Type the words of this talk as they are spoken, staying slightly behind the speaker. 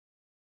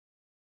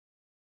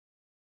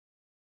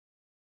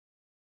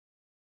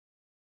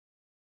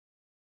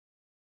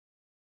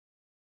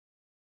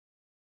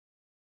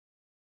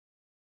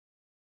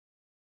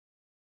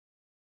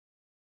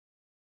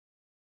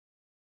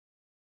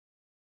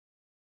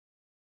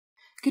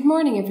Good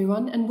morning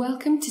everyone and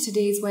welcome to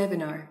today's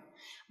webinar.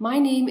 My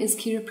name is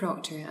Keira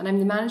Proctor and I'm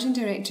the Managing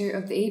Director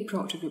of the A.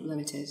 Proctor Group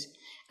Limited,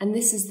 and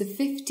this is the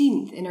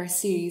 15th in our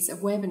series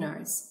of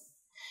webinars.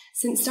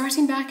 Since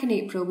starting back in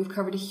April, we've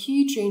covered a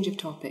huge range of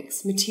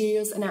topics,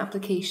 materials and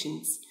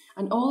applications,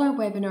 and all our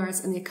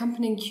webinars and the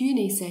accompanying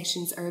Q&A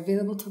sessions are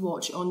available to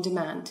watch on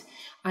demand,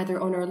 either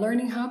on our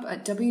Learning Hub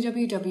at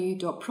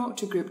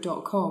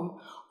www.proctorgroup.com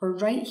or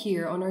right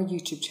here on our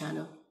YouTube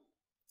channel.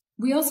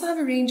 We also have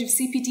a range of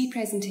CPD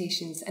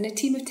presentations and a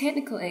team of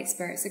technical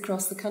experts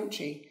across the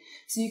country,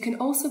 so you can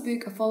also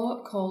book a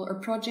follow-up call or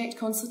project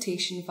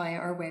consultation via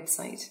our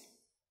website.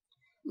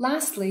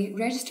 Lastly,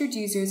 registered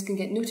users can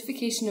get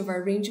notification of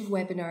our range of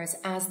webinars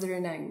as they're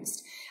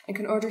announced and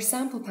can order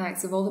sample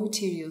packs of all the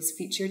materials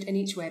featured in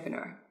each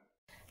webinar.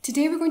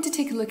 Today we're going to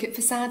take a look at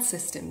facade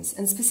systems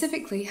and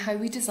specifically how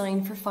we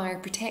design for fire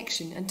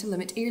protection and to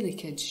limit air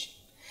leakage.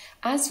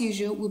 As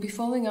usual, we'll be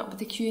following up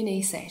with a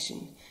Q&A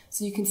session,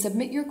 so you can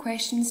submit your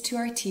questions to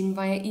our team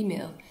via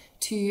email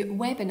to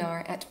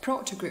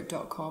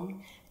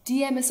webinar@proctorgroup.com,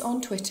 DM us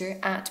on Twitter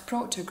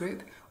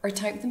 @proctorgroup, or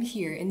type them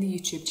here in the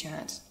YouTube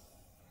chat.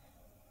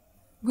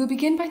 We'll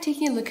begin by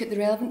taking a look at the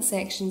relevant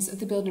sections of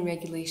the building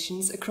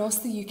regulations across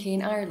the UK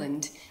and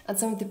Ireland and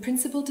some of the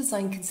principal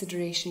design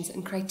considerations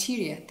and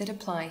criteria that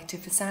apply to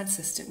facade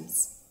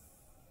systems.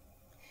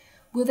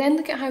 We'll then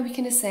look at how we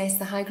can assess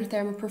the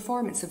hygrothermal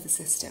performance of the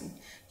system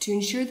to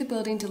ensure the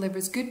building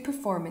delivers good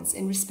performance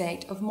in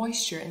respect of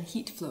moisture and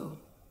heat flow.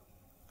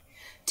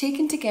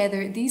 Taken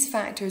together, these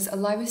factors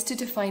allow us to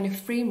define a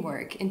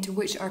framework into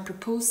which our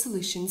proposed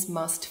solutions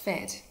must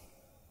fit.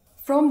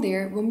 From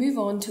there, we'll move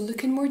on to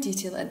look in more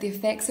detail at the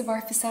effects of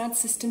our facade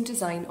system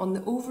design on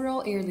the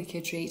overall air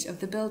leakage rate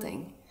of the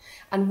building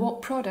and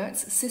what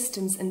products,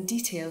 systems and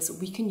details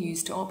we can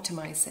use to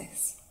optimise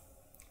this.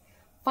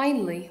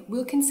 Finally,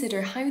 we'll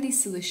consider how these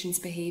solutions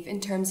behave in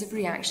terms of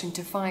reaction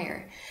to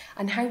fire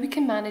and how we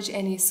can manage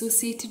any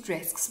associated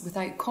risks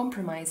without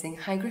compromising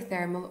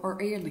hygrothermal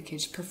or air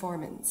leakage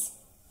performance.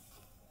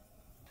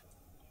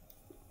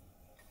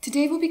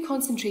 Today we'll be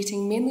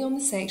concentrating mainly on the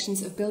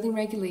sections of building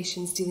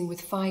regulations dealing with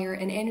fire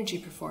and energy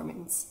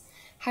performance.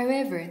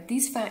 However,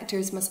 these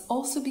factors must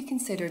also be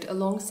considered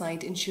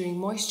alongside ensuring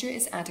moisture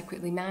is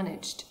adequately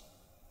managed.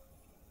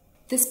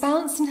 This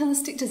balanced and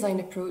holistic design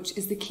approach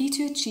is the key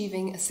to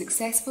achieving a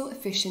successful,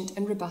 efficient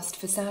and robust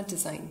facade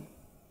design.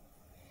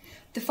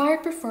 The fire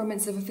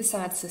performance of a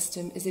facade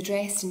system is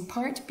addressed in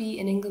Part B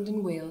in England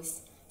and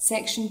Wales,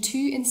 Section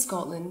 2 in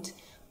Scotland,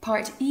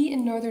 Part E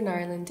in Northern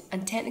Ireland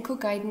and Technical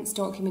Guidance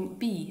Document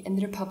B in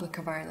the Republic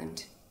of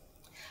Ireland.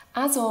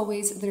 As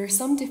always, there are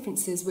some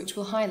differences which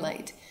we'll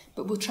highlight,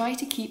 but we'll try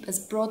to keep as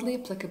broadly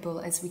applicable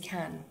as we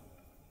can.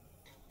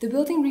 The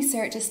Building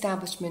Research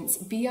Establishment's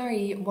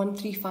BRE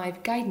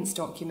 135 guidance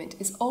document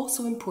is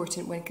also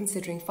important when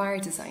considering fire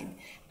design,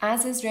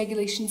 as is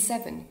Regulation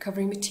 7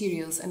 covering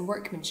materials and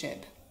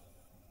workmanship.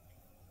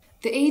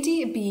 The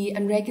ADB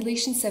and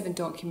Regulation 7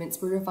 documents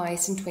were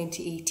revised in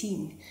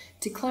 2018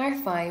 to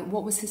clarify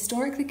what was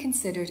historically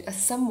considered a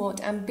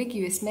somewhat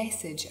ambiguous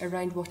message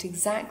around what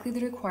exactly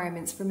the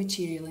requirements for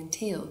material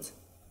entailed.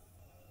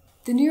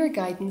 The newer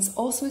guidance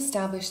also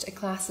established a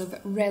class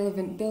of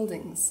relevant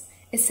buildings,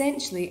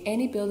 essentially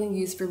any building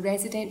used for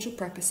residential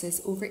purposes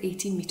over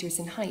 18 metres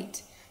in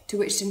height, to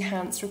which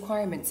enhanced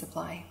requirements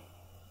apply.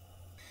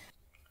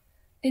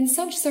 In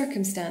such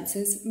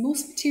circumstances,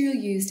 most material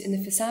used in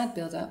the facade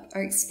build-up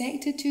are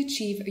expected to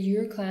achieve a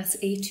Euroclass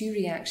A2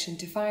 reaction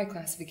to fire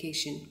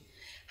classification.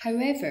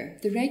 However,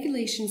 the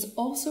regulations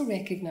also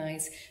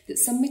recognise that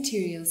some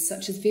materials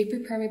such as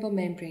vapour-permeable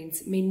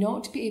membranes may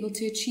not be able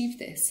to achieve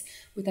this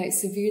without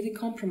severely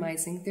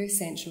compromising their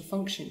essential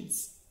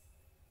functions.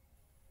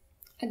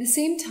 At the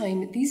same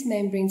time, these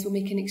membranes will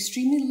make an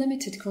extremely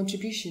limited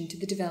contribution to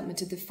the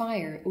development of the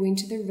fire owing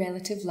to their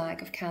relative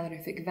lack of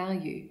calorific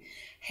value.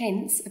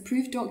 Hence,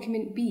 Approved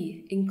Document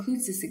B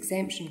includes this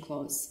exemption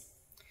clause.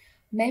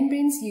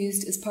 Membranes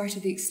used as part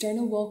of the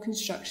external wall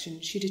construction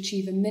should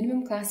achieve a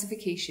minimum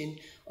classification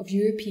of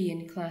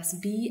European Class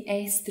B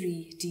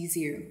S3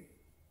 D0.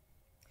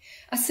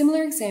 A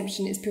similar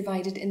exemption is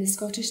provided in the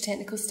Scottish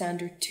Technical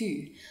Standard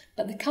 2,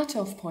 but the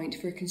cut-off point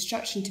for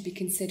construction to be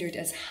considered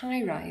as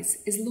high-rise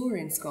is lower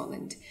in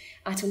Scotland,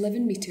 at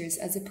 11 metres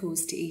as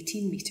opposed to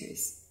 18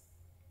 metres.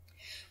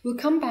 We'll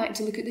come back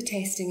to look at the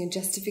testing and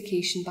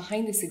justification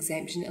behind this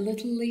exemption a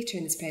little later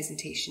in this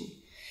presentation,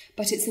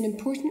 but it's an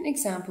important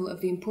example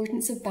of the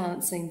importance of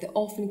balancing the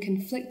often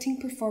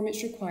conflicting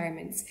performance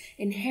requirements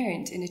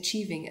inherent in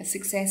achieving a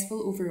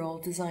successful overall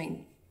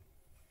design.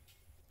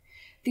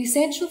 The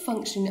essential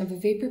function of a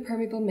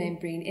vapour-permeable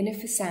membrane in a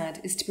facade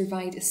is to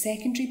provide a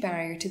secondary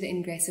barrier to the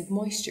ingress of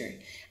moisture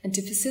and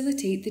to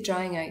facilitate the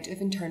drying out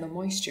of internal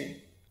moisture.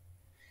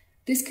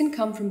 This can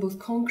come from both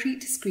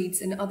concrete,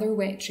 screeds and other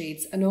wet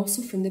trades and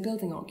also from the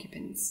building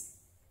occupants.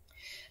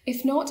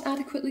 If not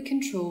adequately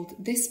controlled,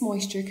 this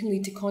moisture can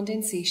lead to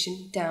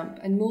condensation, damp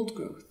and mould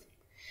growth.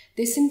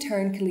 This in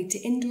turn can lead to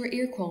indoor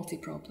air quality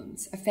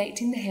problems,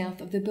 affecting the health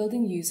of the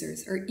building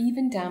users or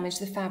even damage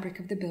the fabric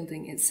of the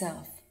building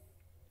itself.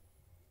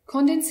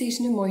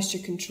 Condensation and moisture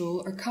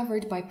control are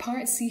covered by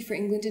Part C for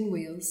England and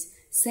Wales,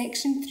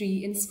 Section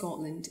 3 in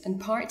Scotland and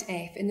Part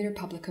F in the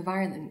Republic of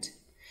Ireland.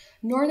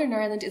 Northern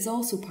Ireland is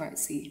also Part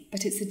C,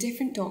 but it's a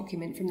different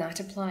document from that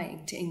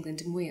applying to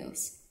England and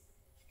Wales.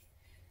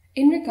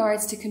 In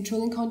regards to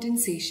controlling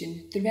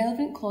condensation, the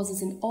relevant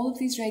clauses in all of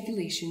these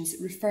regulations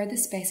refer the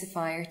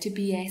specifier to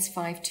BS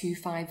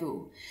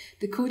 5250,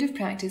 the Code of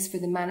Practice for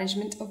the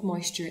Management of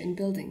Moisture in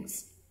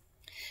Buildings.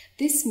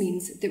 This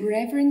means that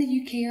wherever in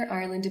the UK or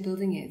Ireland a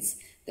building is,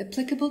 the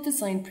applicable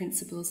design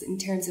principles in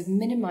terms of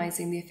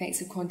minimising the effects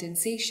of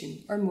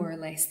condensation are more or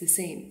less the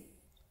same.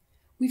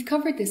 We've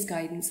covered this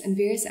guidance and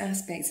various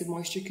aspects of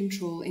moisture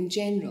control in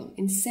general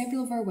in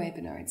several of our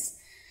webinars,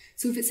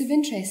 so if it's of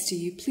interest to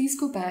you, please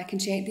go back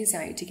and check these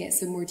out to get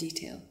some more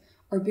detail,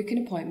 or book an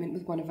appointment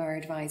with one of our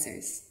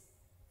advisors.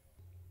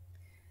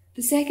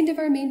 The second of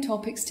our main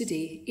topics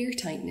today,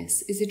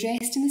 airtightness, is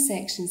addressed in the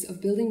sections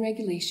of building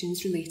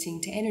regulations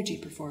relating to energy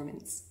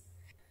performance.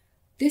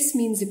 This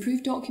means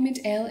Approved Document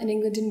L in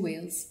England and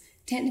Wales,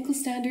 Technical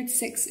Standard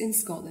 6 in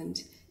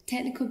Scotland,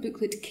 Technical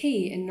Booklet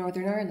K in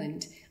Northern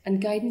Ireland,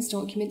 and Guidance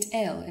Document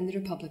L in the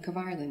Republic of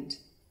Ireland.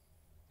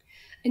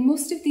 In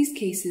most of these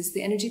cases,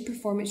 the energy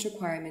performance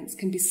requirements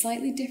can be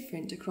slightly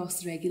different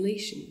across the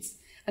regulations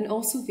and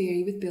also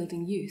vary with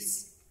building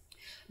use.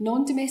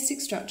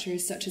 Non-domestic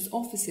structures such as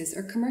offices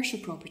or commercial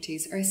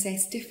properties are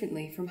assessed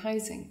differently from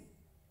housing.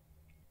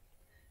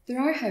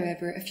 There are,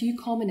 however, a few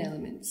common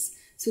elements,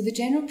 so the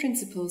general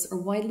principles are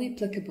widely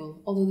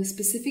applicable, although the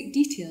specific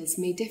details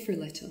may differ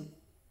little.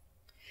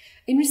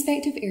 In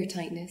respect of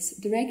airtightness,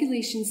 the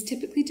regulations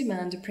typically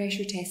demand a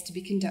pressure test to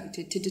be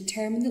conducted to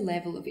determine the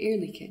level of air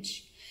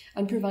leakage,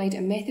 and provide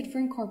a method for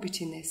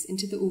incorporating this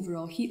into the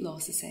overall heat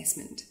loss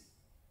assessment.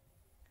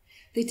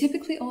 They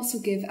typically also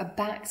give a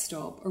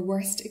backstop or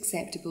worst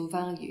acceptable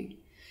value.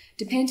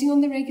 Depending on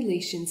the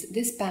regulations,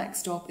 this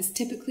backstop is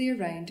typically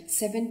around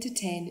 7 to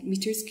 10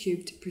 metres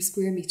cubed per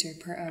square metre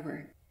per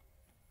hour.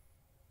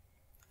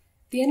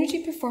 The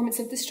energy performance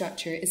of the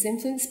structure is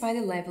influenced by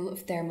the level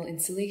of thermal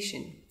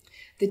insulation,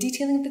 the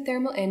detailing of the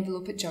thermal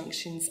envelope at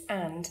junctions,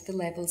 and the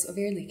levels of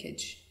air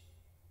leakage.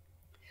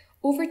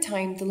 Over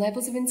time, the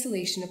levels of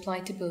insulation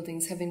applied to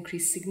buildings have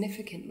increased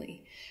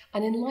significantly,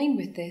 and in line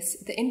with this,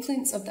 the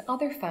influence of the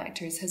other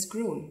factors has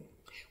grown,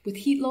 with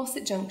heat loss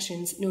at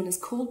junctions known as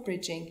cold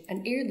bridging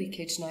and air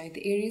leakage now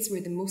the areas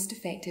where the most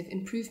effective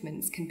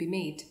improvements can be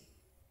made.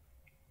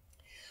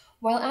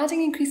 While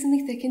adding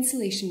increasingly thick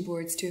insulation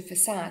boards to a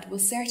facade will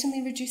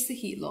certainly reduce the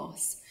heat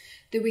loss,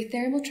 the way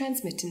thermal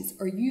transmittance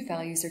or U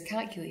values are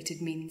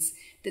calculated means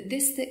that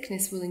this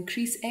thickness will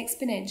increase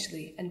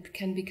exponentially and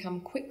can become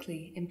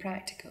quickly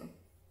impractical.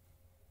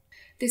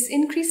 This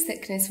increased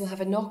thickness will have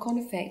a knock-on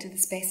effect of the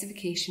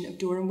specification of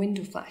door and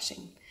window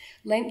flashing,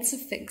 lengths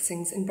of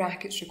fixings and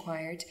brackets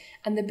required,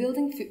 and the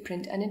building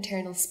footprint and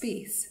internal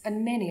space,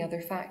 and many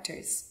other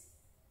factors.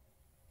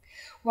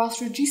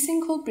 Whilst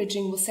reducing cold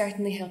bridging will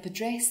certainly help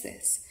address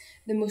this,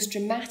 the most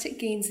dramatic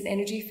gains in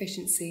energy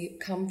efficiency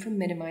come from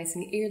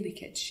minimising air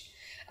leakage,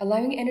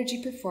 allowing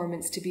energy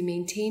performance to be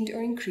maintained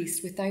or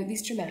increased without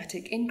these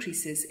dramatic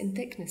increases in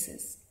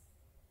thicknesses.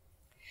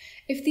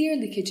 If the air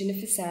leakage in a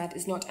facade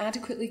is not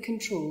adequately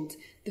controlled,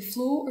 the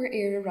flow or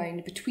air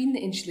around between the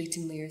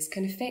insulating layers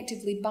can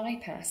effectively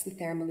bypass the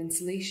thermal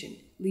insulation,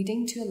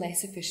 leading to a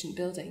less efficient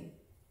building.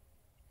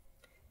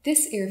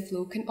 This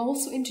airflow can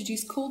also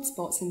introduce cold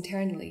spots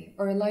internally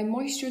or allow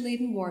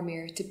moisture-laden warm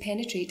air to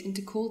penetrate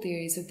into cold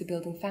areas of the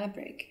building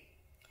fabric.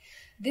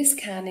 This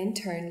can, in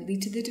turn,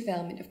 lead to the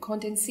development of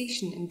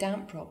condensation and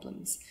damp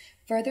problems,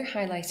 further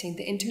highlighting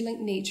the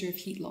interlinked nature of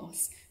heat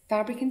loss,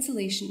 fabric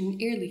insulation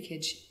and air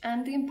leakage,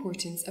 and the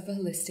importance of a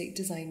holistic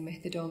design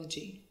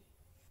methodology.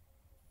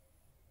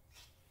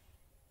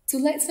 So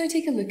let's now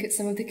take a look at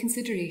some of the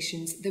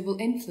considerations that will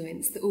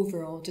influence the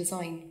overall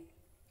design.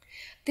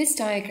 This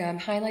diagram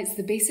highlights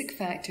the basic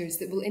factors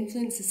that will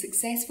influence a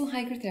successful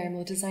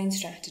hygrothermal design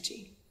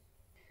strategy.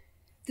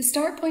 The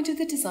start point of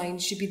the design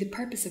should be the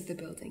purpose of the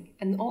building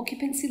and the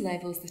occupancy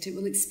levels that it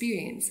will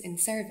experience in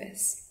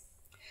service.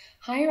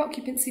 Higher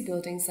occupancy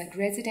buildings like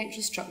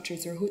residential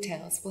structures or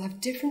hotels will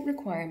have different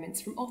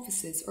requirements from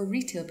offices or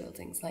retail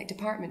buildings like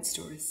department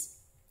stores.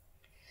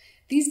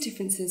 These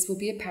differences will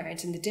be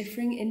apparent in the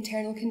differing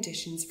internal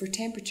conditions for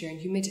temperature and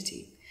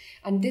humidity,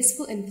 and this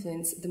will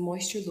influence the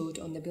moisture load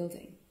on the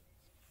building.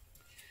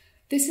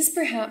 This is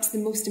perhaps the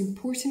most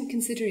important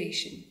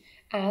consideration,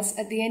 as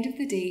at the end of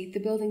the day, the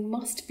building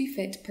must be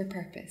fit per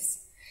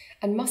purpose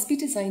and must be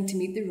designed to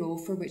meet the role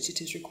for which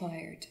it is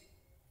required.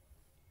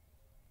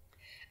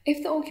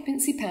 If the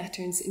occupancy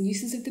patterns and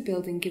uses of the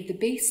building give the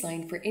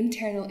baseline for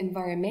internal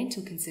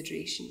environmental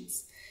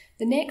considerations,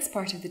 the next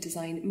part of the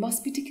design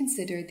must be to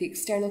consider the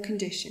external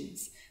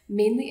conditions,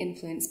 mainly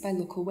influenced by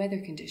local weather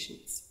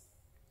conditions.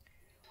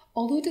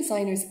 Although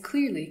designers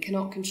clearly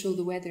cannot control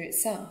the weather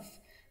itself,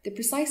 the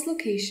precise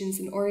locations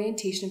and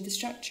orientation of the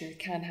structure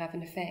can have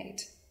an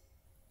effect.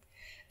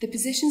 The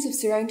positions of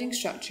surrounding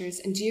structures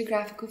and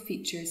geographical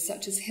features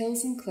such as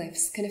hills and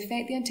cliffs can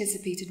affect the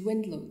anticipated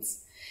wind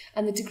loads,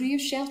 and the degree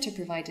of shelter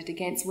provided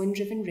against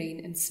wind-driven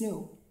rain and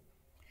snow.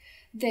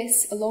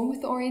 This, along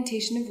with the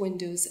orientation of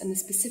windows and the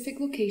specific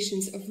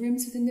locations of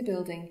rooms within the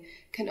building,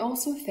 can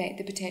also affect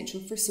the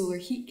potential for solar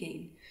heat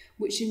gain,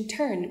 which in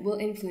turn will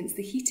influence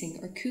the heating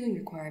or cooling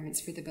requirements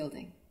for the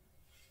building.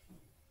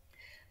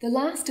 The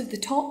last of the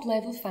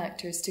top-level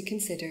factors to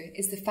consider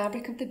is the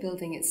fabric of the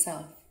building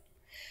itself.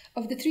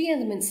 Of the three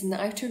elements in the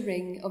outer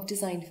ring of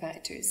design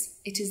factors,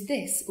 it is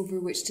this over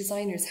which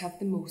designers have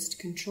the most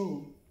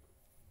control.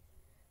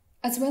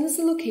 As well as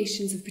the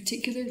locations of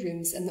particular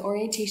rooms and the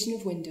orientation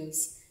of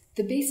windows,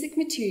 the basic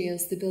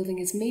materials the building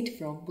is made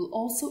from will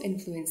also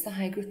influence the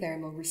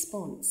hygrothermal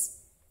response.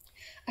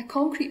 A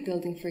concrete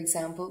building, for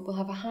example, will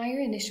have a higher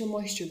initial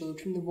moisture load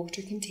from the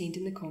water contained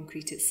in the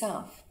concrete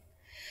itself.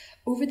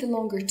 Over the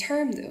longer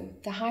term, though,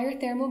 the higher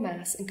thermal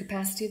mass and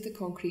capacity of the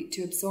concrete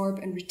to absorb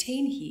and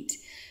retain heat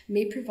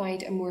may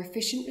provide a more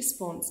efficient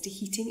response to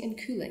heating and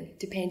cooling,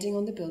 depending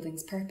on the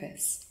building's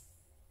purpose.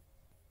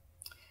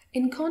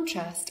 In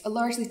contrast, a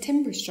largely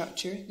timber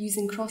structure,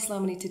 using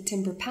cross-laminated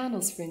timber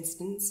panels for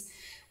instance,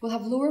 will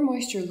have lower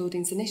moisture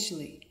loadings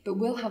initially, but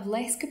will have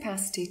less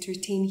capacity to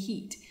retain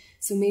heat,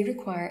 so may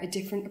require a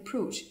different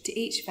approach to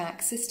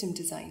HVAC system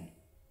design.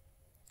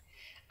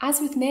 As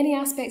with many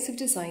aspects of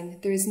design,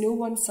 there is no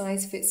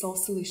one-size-fits-all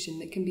solution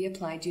that can be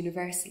applied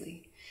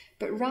universally,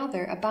 but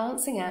rather a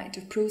balancing act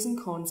of pros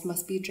and cons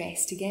must be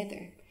addressed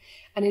together,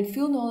 and in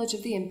full knowledge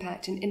of the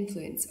impact and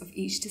influence of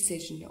each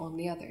decision on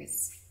the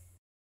others.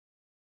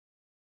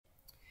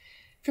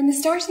 From the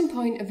starting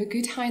point of a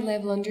good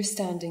high-level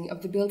understanding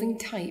of the building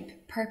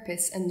type,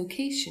 purpose and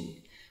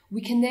location,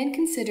 we can then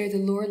consider the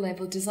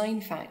lower-level design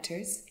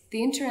factors,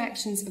 the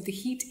interactions of the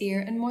heat,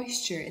 air and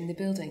moisture in the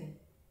building.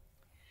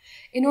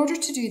 In order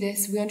to do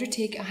this, we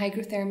undertake a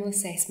hygrothermal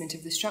assessment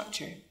of the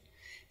structure.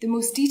 The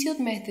most detailed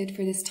method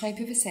for this type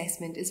of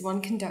assessment is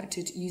one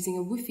conducted using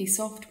a WFI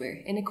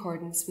software in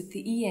accordance with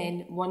the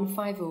EN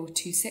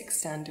 15026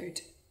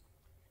 standard.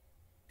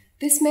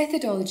 This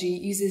methodology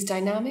uses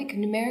dynamic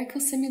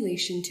numerical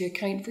simulation to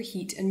account for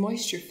heat and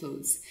moisture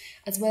flows,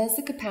 as well as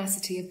the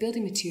capacity of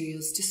building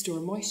materials to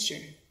store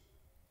moisture.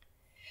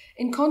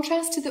 In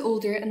contrast to the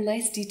older and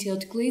less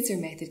detailed Glaser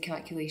method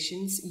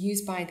calculations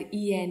used by the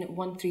EN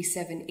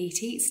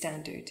 13788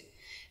 standard,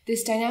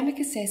 this dynamic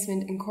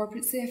assessment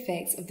incorporates the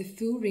effects of the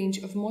full range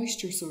of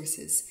moisture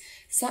sources,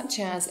 such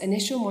as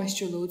initial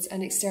moisture loads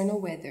and external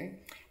weather,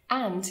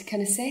 and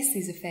can assess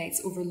these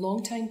effects over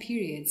long time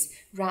periods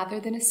rather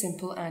than a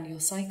simple annual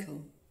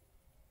cycle.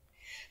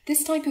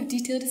 This type of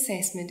detailed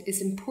assessment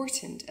is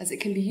important as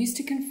it can be used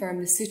to confirm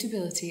the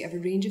suitability of a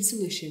range of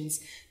solutions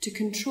to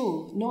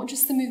control not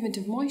just the movement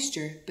of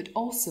moisture, but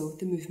also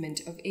the movement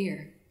of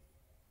air.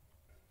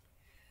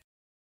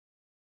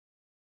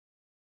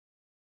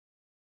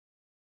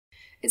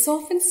 It's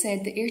often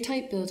said that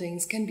airtight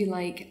buildings can be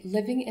like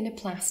living in a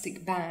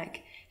plastic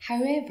bag.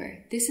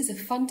 However, this is a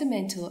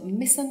fundamental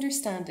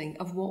misunderstanding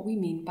of what we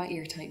mean by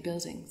airtight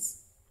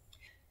buildings.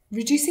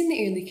 Reducing the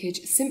air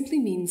leakage simply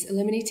means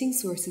eliminating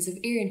sources of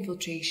air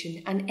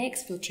infiltration and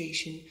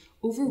exfiltration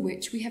over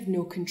which we have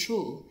no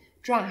control,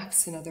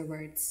 drafts in other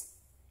words.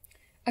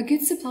 A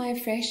good supply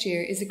of fresh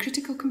air is a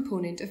critical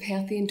component of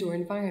healthy indoor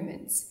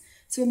environments,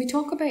 so when we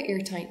talk about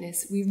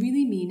airtightness, we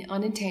really mean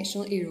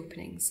unintentional air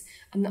openings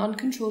and the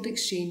uncontrolled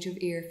exchange of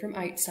air from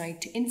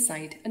outside to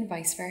inside and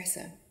vice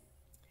versa.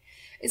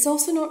 It's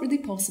also not really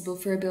possible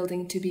for a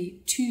building to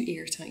be too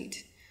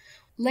airtight.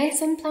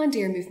 Less unplanned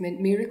air movement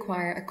may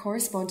require a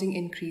corresponding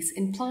increase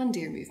in planned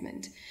air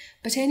movement,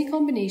 but any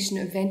combination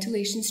of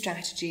ventilation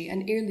strategy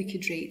and air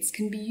leakage rates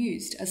can be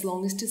used as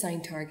long as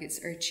design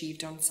targets are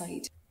achieved on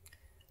site.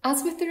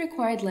 As with the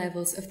required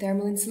levels of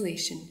thermal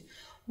insulation,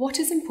 what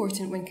is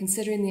important when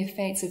considering the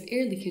effects of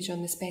air leakage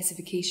on the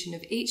specification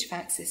of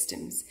HVAC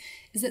systems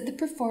is that the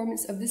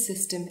performance of the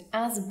system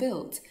as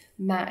built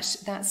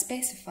matched that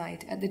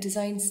specified at the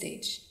design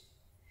stage.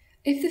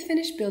 If the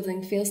finished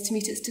building fails to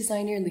meet its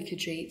design air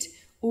leakage rate,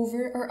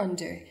 over or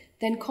under,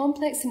 then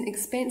complex and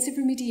expensive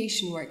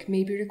remediation work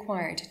may be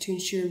required to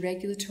ensure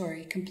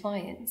regulatory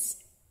compliance.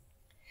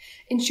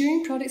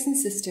 Ensuring products and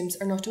systems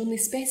are not only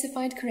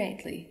specified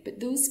correctly, but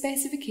those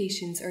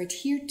specifications are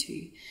adhered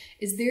to,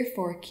 is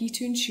therefore key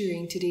to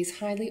ensuring today's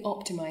highly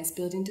optimised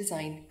building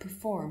design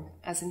perform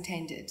as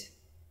intended.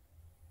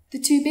 The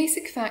two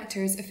basic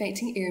factors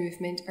affecting air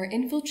movement are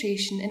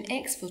infiltration and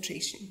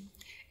exfiltration,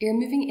 air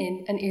moving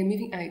in and air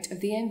moving out of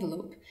the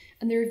envelope,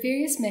 and there are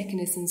various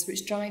mechanisms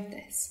which drive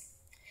this.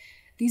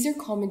 These are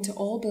common to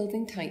all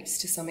building types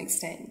to some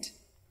extent.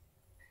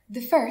 The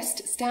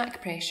first,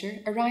 stack pressure,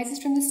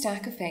 arises from the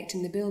stack effect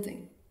in the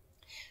building.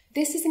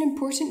 This is an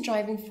important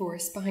driving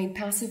force behind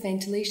passive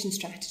ventilation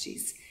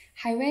strategies.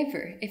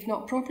 However, if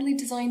not properly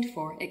designed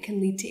for, it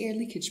can lead to air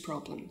leakage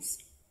problems.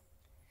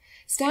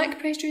 Stack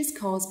pressure is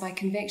caused by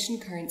convection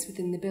currents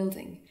within the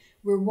building,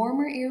 where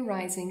warmer air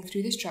rising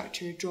through the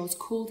structure draws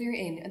cold air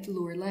in at the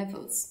lower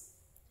levels.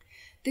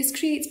 This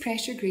creates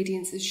pressure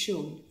gradients as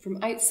shown,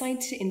 from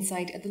outside to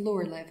inside at the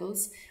lower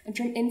levels, and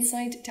from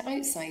inside to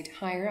outside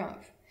higher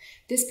up.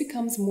 This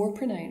becomes more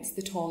pronounced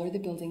the taller the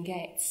building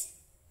gets.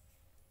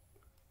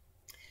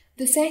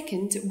 The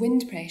second,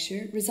 wind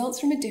pressure, results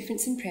from a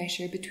difference in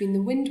pressure between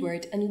the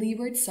windward and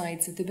leeward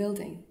sides of the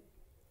building.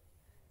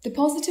 The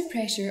positive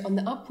pressure on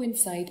the upwind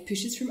side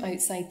pushes from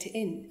outside to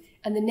in,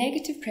 and the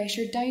negative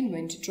pressure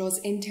downwind draws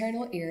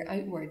internal air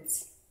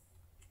outwards.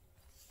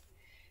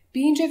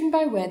 Being driven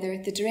by weather,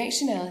 the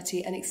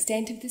directionality and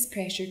extent of this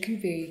pressure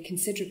can vary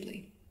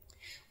considerably.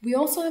 We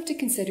also have to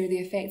consider the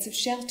effects of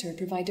shelter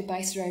provided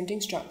by surrounding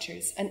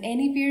structures and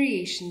any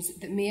variations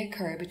that may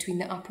occur between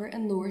the upper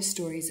and lower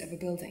stories of a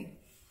building.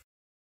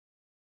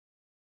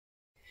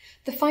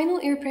 The final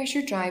air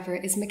pressure driver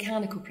is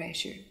mechanical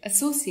pressure,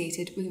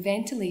 associated with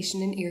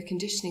ventilation and air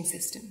conditioning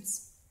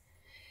systems.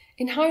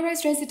 In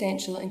high-rise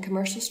residential and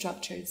commercial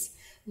structures,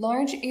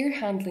 large air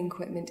handling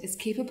equipment is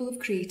capable of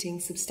creating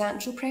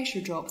substantial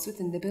pressure drops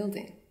within the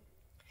building.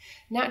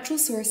 Natural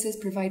sources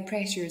provide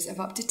pressures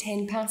of up to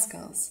 10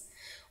 pascals,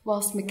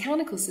 whilst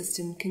mechanical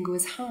systems can go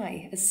as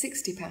high as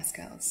 60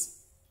 pascals.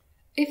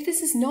 If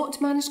this is not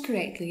managed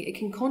correctly, it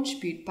can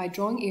contribute by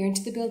drawing air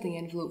into the building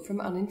envelope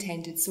from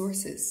unintended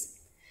sources.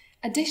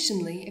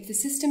 Additionally, if the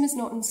system is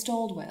not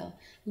installed well,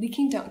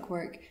 leaking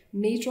ductwork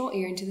may draw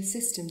air into the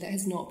system that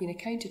has not been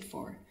accounted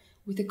for,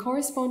 with a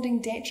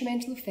corresponding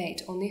detrimental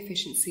effect on the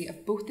efficiency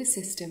of both the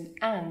system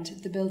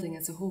and the building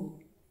as a whole.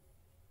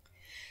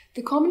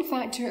 The common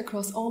factor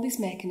across all these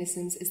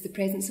mechanisms is the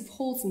presence of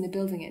holes in the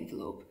building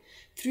envelope,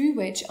 through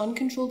which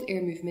uncontrolled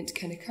air movement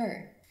can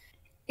occur.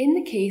 In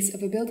the case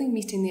of a building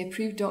meeting the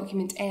approved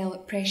document L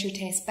pressure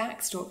test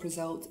backstop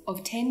result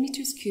of 10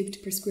 metres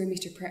cubed per square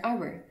metre per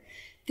hour,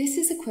 this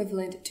is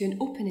equivalent to an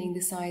opening the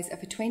size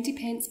of a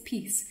 20p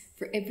piece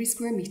for every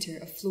square metre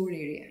of floor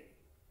area.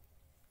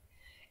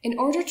 In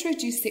order to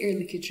reduce the air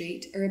leakage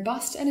rate, a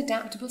robust and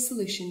adaptable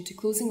solution to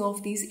closing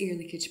off these air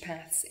leakage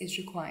paths is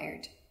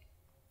required.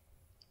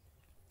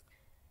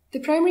 The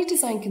primary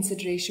design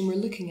consideration we're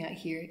looking at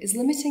here is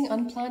limiting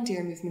unplanned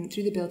air movement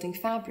through the building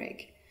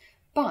fabric,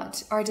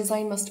 but our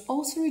design must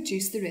also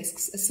reduce the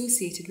risks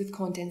associated with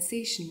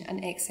condensation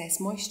and excess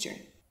moisture.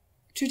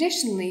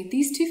 Traditionally,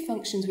 these two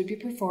functions would be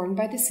performed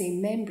by the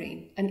same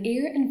membrane, an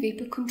air and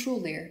vapour control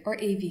layer, or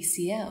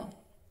AVCL.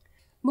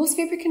 Most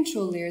vapour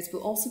control layers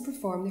will also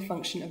perform the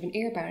function of an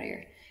air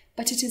barrier,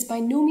 but it is by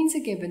no means a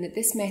given that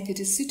this method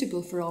is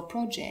suitable for all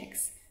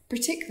projects,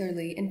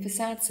 particularly in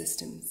facade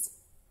systems.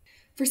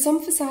 For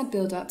some facade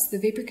build-ups, the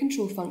vapour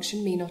control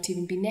function may not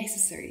even be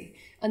necessary,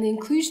 and the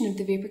inclusion of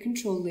the vapour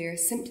control layer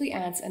simply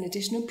adds an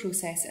additional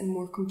process and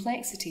more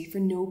complexity for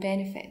no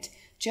benefit,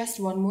 just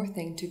one more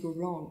thing to go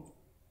wrong.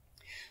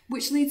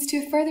 Which leads to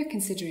a further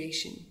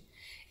consideration.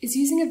 Is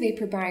using a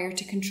vapour barrier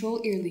to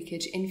control air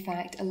leakage in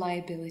fact a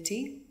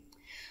liability?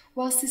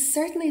 Whilst this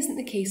certainly isn't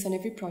the case on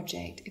every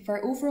project, if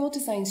our overall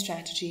design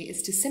strategy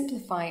is to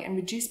simplify and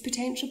reduce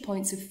potential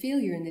points of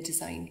failure in the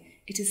design,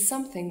 it is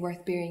something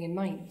worth bearing in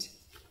mind.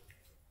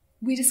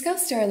 We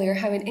discussed earlier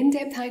how an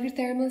in-depth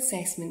hydrothermal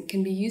assessment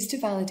can be used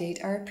to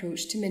validate our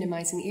approach to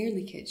minimising air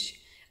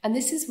leakage, and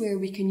this is where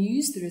we can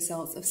use the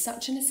results of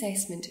such an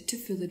assessment to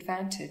full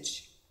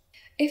advantage.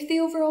 If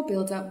the overall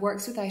build-up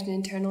works without an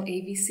internal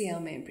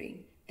AVCL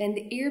membrane, then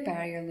the air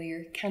barrier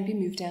layer can be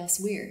moved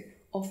elsewhere,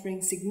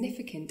 offering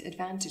significant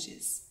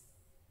advantages.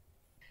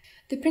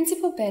 The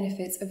principal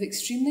benefits of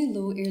extremely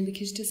low air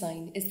leakage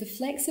design is the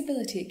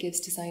flexibility it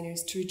gives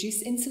designers to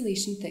reduce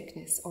insulation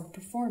thickness or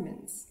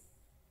performance.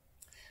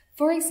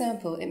 For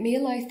example, it may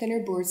allow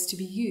thinner boards to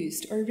be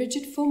used or a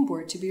rigid foam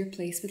board to be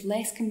replaced with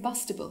less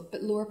combustible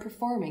but lower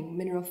performing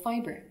mineral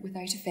fibre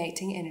without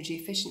affecting energy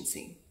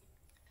efficiency.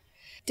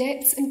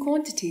 Depths and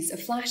quantities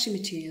of flashy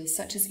materials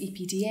such as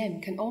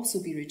EPDM can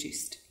also be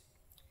reduced.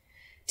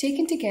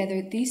 Taken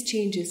together, these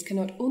changes can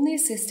not only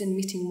assist in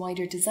meeting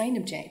wider design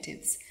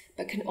objectives,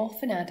 but can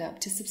often add up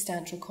to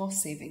substantial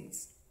cost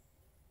savings.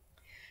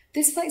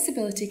 This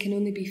flexibility can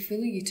only be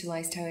fully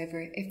utilised,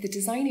 however, if the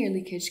design air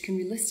leakage can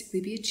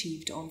realistically be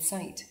achieved on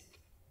site.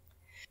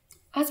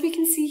 As we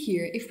can see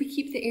here, if we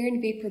keep the air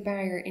and vapour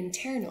barrier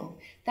internal,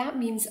 that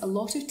means a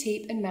lot of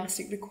tape and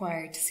mastic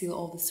required to seal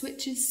all the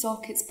switches,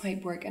 sockets,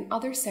 pipework and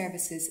other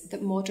services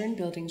that modern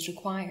buildings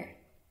require.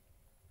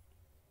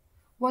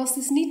 Whilst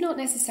this need not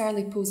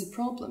necessarily pose a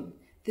problem,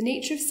 the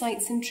nature of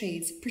sites and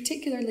trades,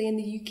 particularly in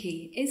the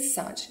UK, is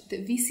such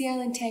that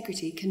VCL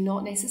integrity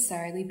cannot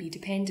necessarily be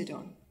depended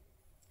on.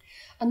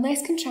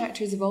 Unless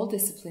contractors of all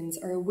disciplines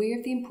are aware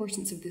of the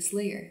importance of this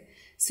layer,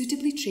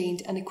 suitably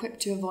trained and equipped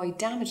to avoid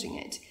damaging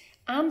it,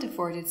 and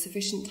afforded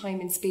sufficient time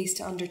and space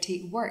to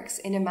undertake works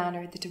in a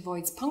manner that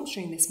avoids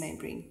puncturing this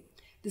membrane,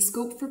 the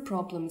scope for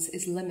problems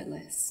is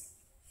limitless.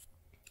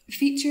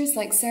 Features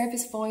like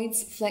service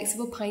voids,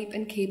 flexible pipe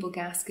and cable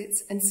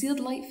gaskets, and sealed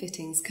light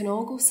fittings can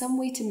all go some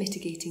way to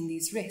mitigating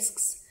these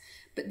risks,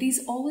 but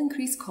these all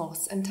increase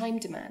costs and time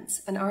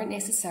demands and aren't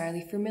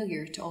necessarily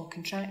familiar to all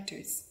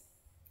contractors.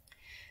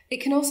 It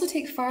can also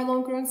take far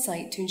longer on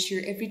site to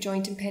ensure every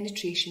joint and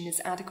penetration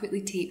is adequately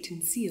taped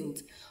and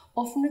sealed,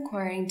 often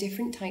requiring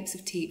different types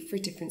of tape for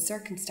different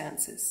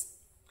circumstances.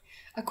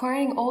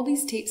 Acquiring all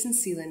these tapes and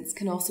sealants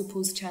can also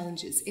pose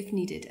challenges if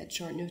needed at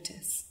short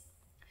notice.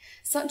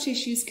 Such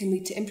issues can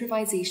lead to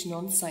improvisation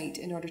on site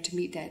in order to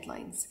meet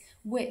deadlines,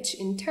 which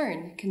in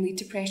turn can lead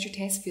to pressure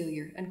test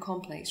failure and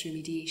complex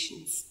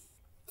remediations.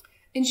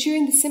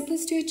 Ensuring the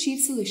simplest to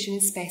achieve solution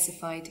is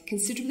specified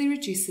considerably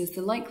reduces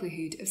the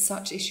likelihood of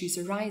such issues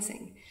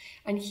arising,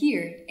 and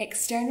here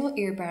external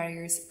air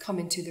barriers come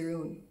into their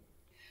own.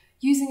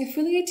 Using a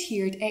fully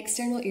adhered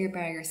external air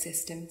barrier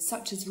system,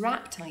 such as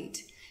wrap-tight,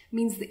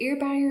 means the air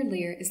barrier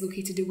layer is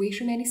located away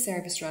from any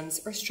service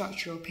runs or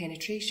structural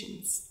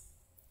penetrations.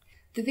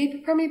 The vapour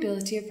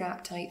permeability of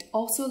wrap-tight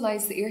also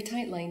allows the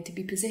airtight line to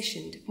be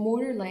positioned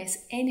more or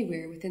less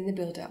anywhere within the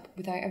build-up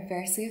without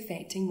adversely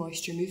affecting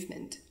moisture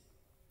movement.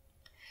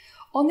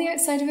 On the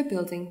outside of a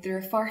building, there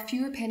are far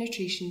fewer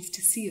penetrations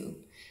to seal,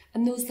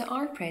 and those that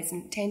are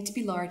present tend to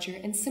be larger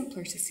and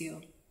simpler to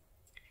seal.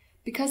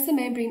 Because the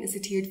membrane is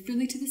adhered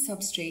fully to the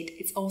substrate,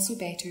 it's also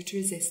better to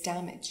resist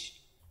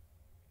damage.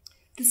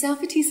 The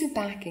self-adhesive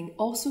backing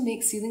also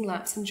makes sealing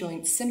laps and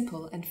joints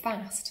simple and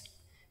fast.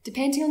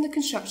 Depending on the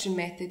construction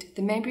method,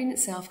 the membrane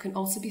itself can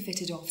also be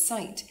fitted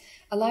off-site,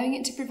 allowing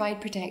it to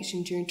provide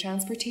protection during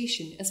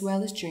transportation as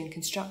well as during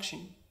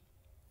construction.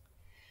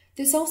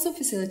 This also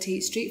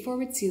facilitates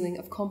straightforward sealing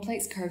of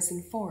complex curves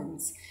and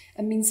forms,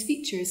 and means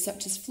features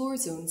such as floor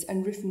zones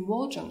and roof and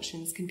wall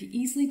junctions can be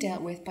easily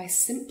dealt with by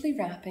simply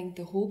wrapping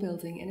the whole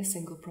building in a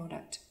single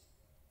product.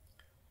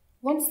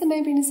 Once the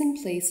membrane is in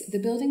place, the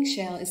building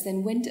shell is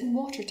then wind and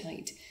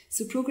watertight,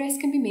 so progress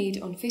can be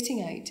made on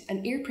fitting out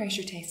and air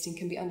pressure testing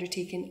can be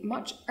undertaken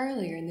much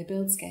earlier in the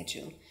build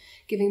schedule,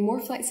 giving more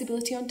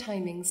flexibility on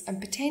timings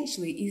and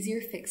potentially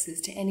easier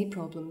fixes to any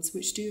problems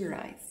which do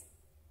arise.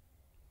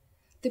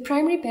 The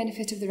primary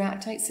benefit of the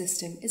wrap-tight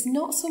system is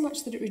not so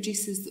much that it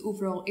reduces the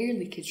overall air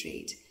leakage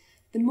rate,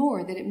 the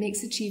more that it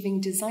makes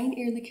achieving design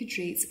air leakage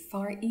rates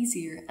far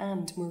easier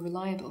and more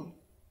reliable.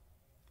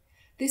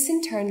 This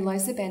in turn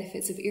allows the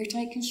benefits of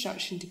airtight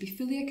construction to be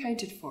fully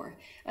accounted for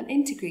and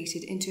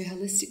integrated into a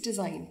holistic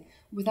design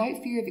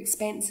without fear of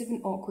expensive and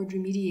awkward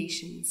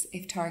remediations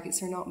if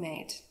targets are not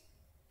met.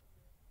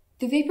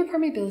 The vapour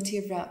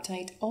permeability of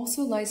wrap-tight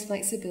also allows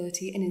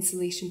flexibility in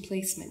insulation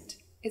placement.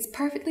 It's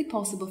perfectly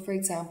possible, for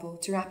example,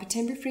 to wrap a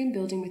timber frame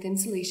building with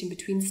insulation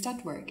between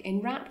stud-work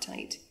in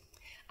wrap-tight,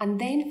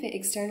 and then fit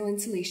external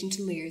insulation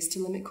to layers to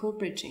limit cold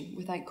bridging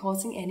without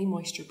causing any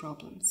moisture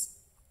problems.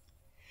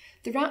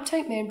 The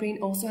wrap-tight membrane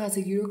also has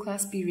a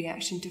Euroclass B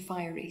reaction to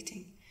fire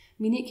rating,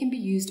 meaning it can be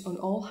used on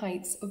all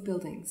heights of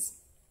buildings.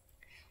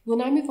 We'll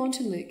now move on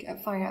to look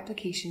at fire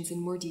applications in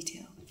more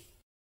detail.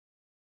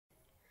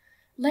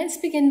 Let's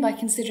begin by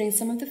considering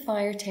some of the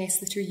fire tests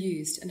that are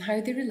used and how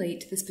they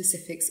relate to the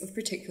specifics of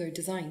particular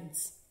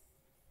designs.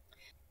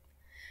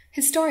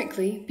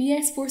 Historically,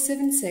 BS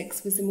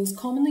 476 was the most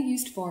commonly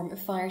used form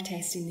of fire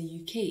testing in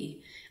the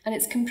UK, and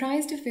it's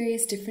comprised of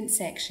various different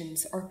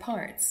sections or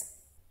parts.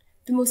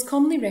 The most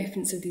commonly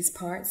referenced of these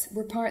parts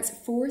were parts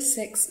 4,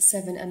 6,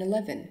 7 and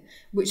 11,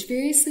 which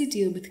variously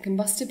deal with the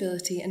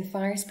combustibility and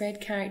fire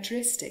spread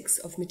characteristics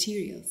of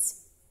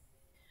materials.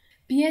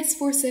 BS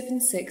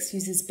 476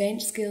 uses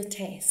bench scale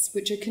tests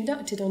which are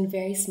conducted on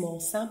very small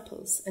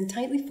samples and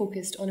tightly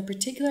focused on a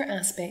particular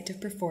aspect of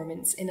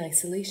performance in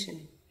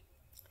isolation.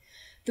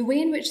 The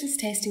way in which this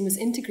testing was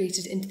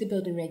integrated into the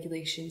building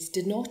regulations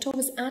did not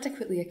always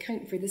adequately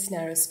account for this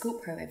narrow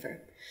scope,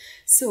 however,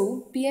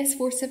 so BS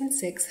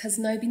 476 has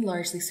now been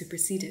largely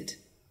superseded.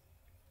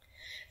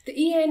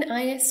 The EN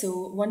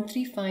ISO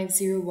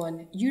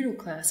 13501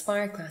 Euroclass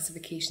fire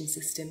classification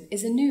system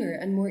is a newer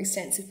and more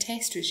extensive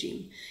test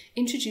regime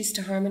introduced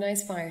to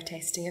harmonise fire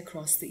testing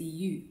across the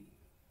EU.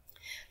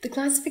 The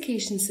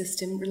classification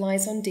system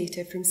relies on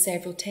data from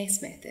several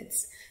test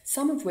methods,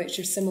 some of which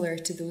are similar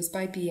to those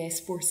by BS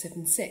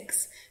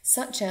 476,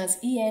 such as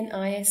EN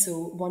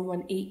ISO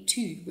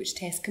 1182, which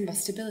tests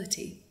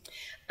combustibility,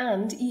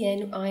 and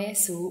EN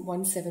ISO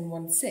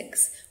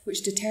 1716,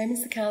 which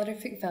determines the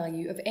calorific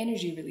value of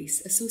energy release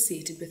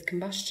associated with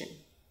combustion.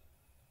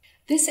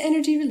 This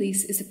energy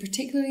release is a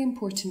particularly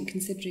important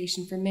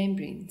consideration for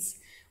membranes,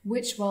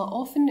 which, while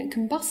often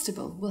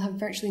combustible, will have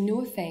virtually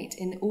no effect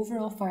in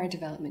overall fire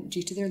development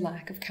due to their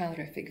lack of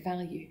calorific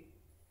value.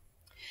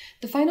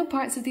 The final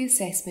parts of the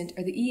assessment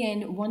are the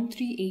EN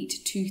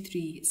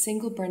 13823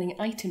 single burning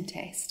item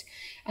test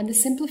and the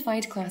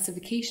simplified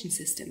classification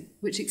system,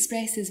 which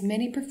expresses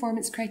many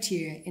performance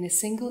criteria in a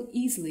single,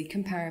 easily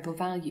comparable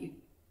value.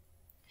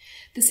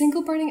 The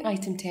single burning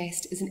item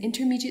test is an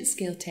intermediate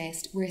scale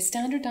test where a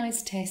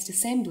standardised test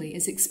assembly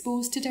is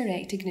exposed to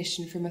direct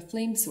ignition from a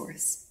flame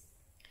source.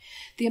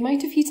 The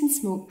amount of heat and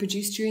smoke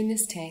produced during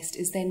this test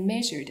is then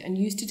measured and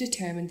used to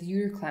determine the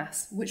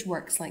Euroclass, which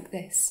works like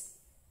this.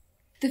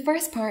 The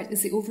first part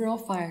is the overall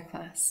fire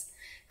class.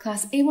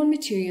 Class A1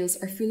 materials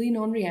are fully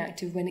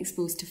non-reactive when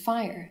exposed to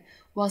fire,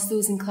 whilst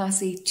those in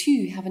Class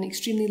A2 have an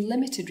extremely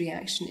limited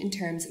reaction in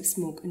terms of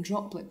smoke and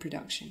droplet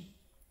production.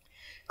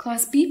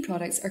 Class B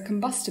products are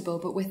combustible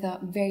but with a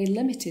very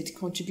limited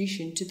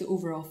contribution to the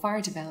overall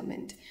fire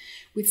development,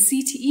 with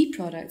C to E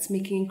products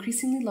making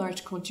increasingly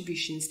large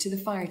contributions to the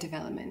fire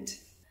development.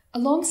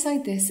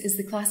 Alongside this is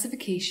the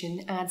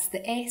classification adds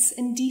the S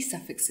and D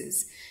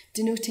suffixes,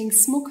 denoting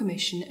smoke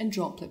emission and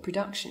droplet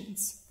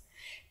productions.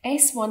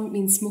 S1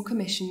 means smoke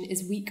emission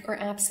is weak or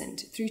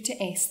absent, through to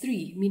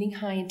S3 meaning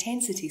high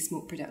intensity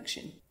smoke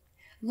production.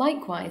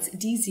 Likewise,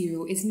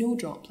 D0 is no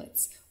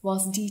droplets,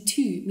 whilst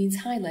D2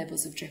 means high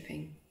levels of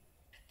dripping.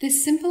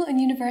 This simple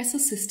and universal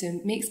system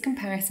makes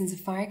comparisons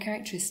of fire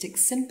characteristics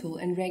simple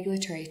in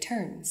regulatory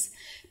terms,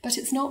 but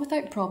it's not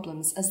without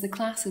problems as the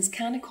classes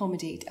can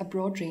accommodate a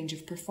broad range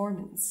of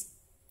performance.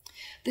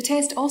 The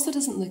test also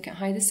doesn't look at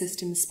how the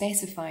systems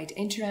specified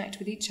interact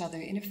with each other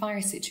in a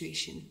fire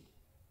situation.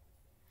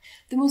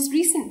 The most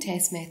recent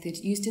test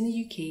method used in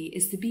the UK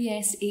is the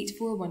BS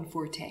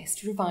 8414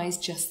 test,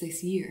 revised just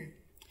this year.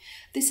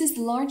 This is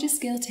the largest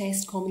scale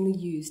test commonly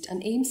used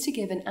and aims to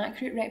give an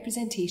accurate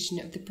representation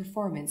of the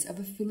performance of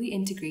a fully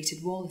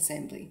integrated wall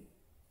assembly.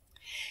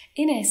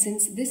 In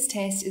essence, this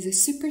test is a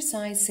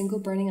supersized single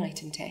burning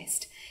item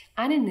test,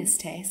 and in this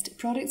test,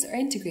 products are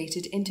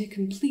integrated into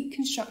complete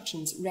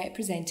constructions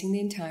representing the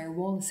entire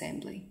wall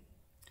assembly.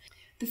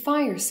 The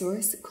fire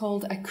source,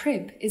 called a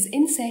crib, is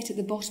inset at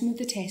the bottom of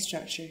the test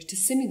structure to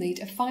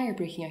simulate a fire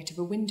breaking out of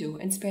a window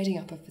and spreading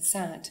up a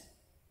facade.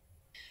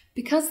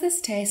 Because this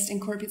test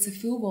incorporates a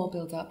full wall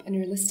build-up in a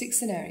realistic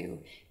scenario,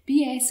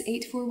 BS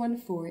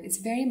 8414 is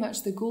very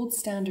much the gold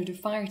standard of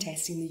fire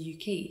testing in the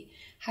UK.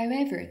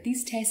 However,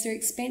 these tests are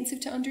expensive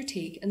to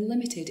undertake and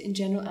limited in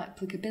general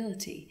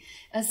applicability,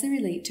 as they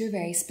relate to a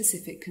very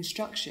specific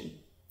construction.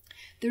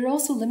 There are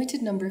also a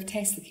limited number of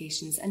test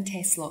locations and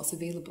test slots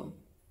available.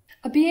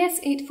 A BS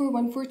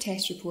 8414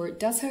 test report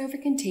does, however,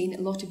 contain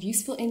a lot of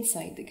useful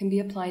insight that can be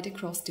applied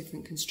across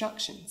different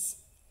constructions.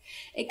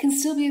 It can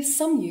still be of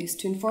some use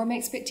to inform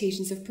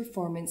expectations of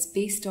performance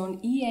based on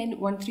EN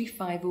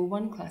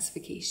 13501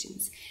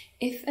 classifications,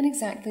 if an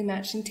exactly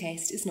matching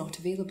test is not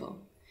available.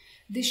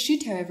 This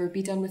should, however,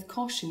 be done with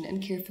caution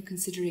and careful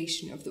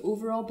consideration of the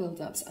overall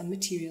build-ups and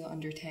material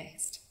under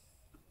test.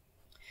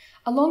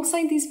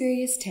 Alongside these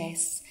various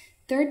tests,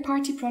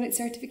 third-party product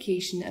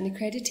certification and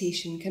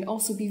accreditation can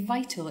also be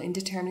vital in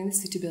determining the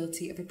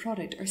suitability of a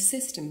product or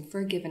system for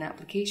a given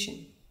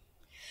application.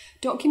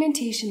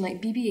 Documentation like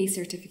BBA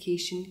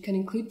certification can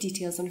include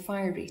details on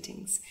fire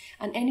ratings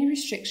and any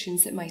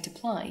restrictions that might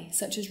apply,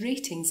 such as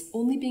ratings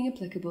only being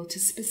applicable to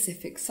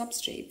specific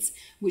substrates,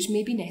 which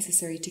may be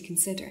necessary to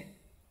consider.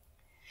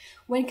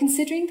 When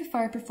considering the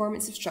fire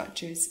performance of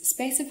structures,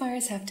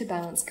 specifiers have to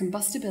balance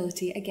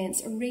combustibility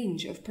against a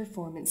range of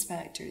performance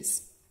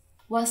factors.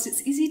 Whilst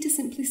it's easy to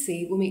simply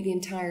say we'll make the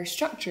entire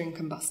structure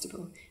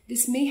incombustible,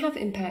 this may have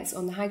impacts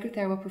on the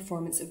hygrothermal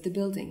performance of the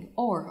building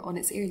or on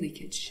its air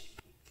leakage.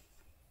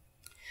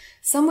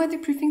 Some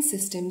weatherproofing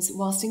systems,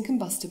 whilst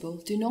incombustible,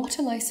 do not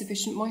allow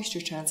sufficient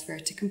moisture transfer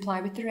to comply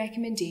with the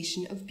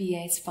recommendation of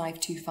BS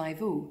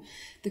 5250,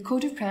 the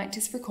Code of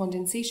Practice for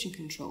Condensation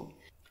Control.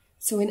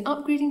 So in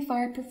upgrading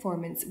fire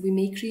performance, we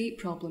may create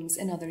problems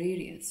in other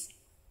areas.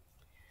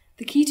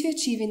 The key to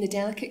achieving the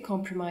delicate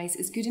compromise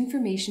is good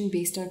information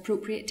based on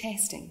appropriate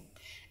testing,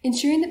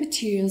 ensuring that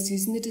materials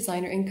used in the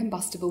design are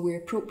incombustible where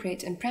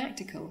appropriate and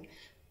practical,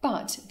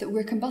 but that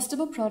where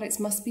combustible products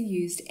must be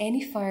used,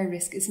 any fire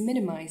risk is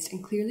minimised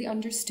and clearly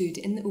understood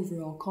in the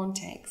overall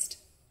context.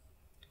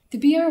 The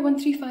BR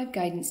 135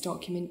 guidance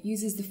document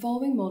uses the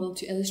following model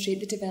to illustrate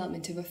the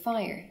development of a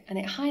fire, and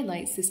it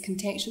highlights this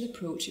contextual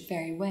approach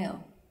very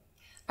well.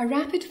 A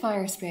rapid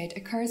fire spread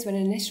occurs when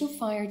an initial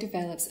fire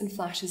develops and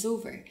flashes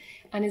over,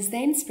 and is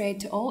then spread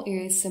to all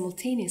areas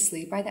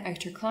simultaneously by the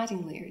outer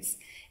cladding layers,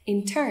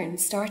 in turn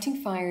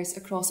starting fires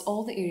across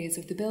all the areas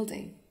of the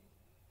building.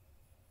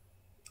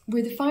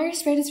 Where the fire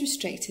spread is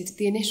restricted,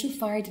 the initial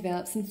fire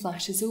develops and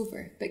flashes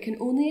over, but can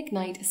only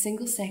ignite a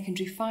single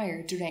secondary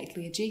fire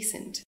directly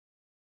adjacent.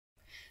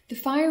 The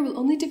fire will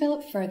only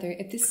develop further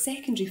if this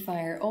secondary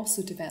fire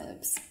also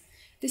develops.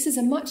 This is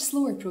a much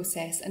slower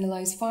process and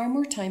allows far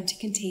more time to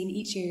contain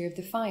each area of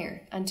the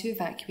fire and to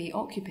evacuate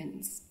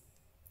occupants.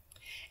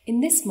 In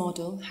this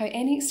model, how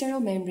any external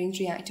membranes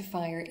react to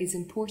fire is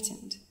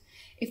important.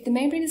 If the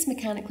membrane is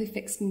mechanically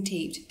fixed and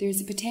taped, there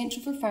is a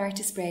potential for fire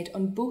to spread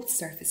on both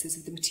surfaces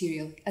of the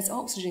material, as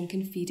oxygen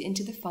can feed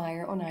into the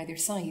fire on either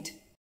side.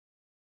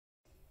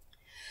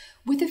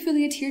 With a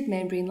fully adhered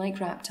membrane like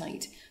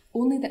Raptite,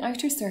 only the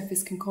outer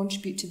surface can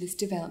contribute to this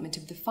development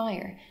of the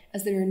fire,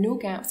 as there are no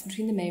gaps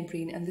between the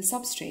membrane and the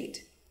substrate.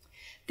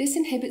 This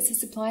inhibits the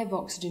supply of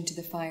oxygen to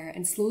the fire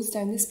and slows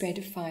down the spread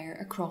of fire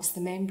across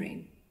the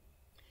membrane.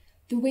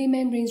 The way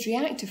membranes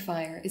react to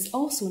fire is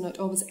also not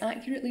always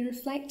accurately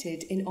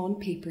reflected in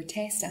on-paper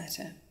test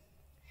data.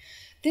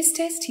 This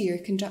test here,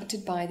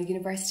 conducted by the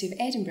University of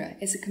Edinburgh,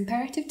 is a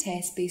comparative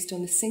test based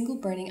on the single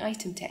burning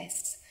item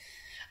tests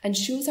and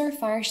shows our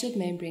fire shield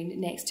membrane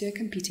next to a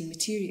competing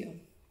material.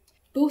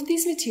 Both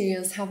these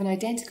materials have an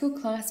identical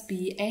Class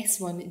B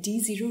S1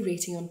 D0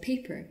 rating on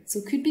paper,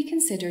 so could be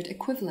considered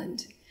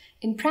equivalent.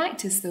 In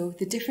practice, though,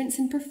 the difference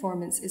in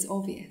performance is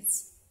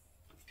obvious.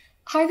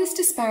 How this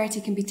disparity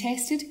can be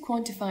tested,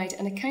 quantified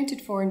and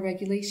accounted for in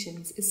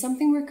regulations is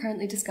something we're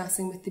currently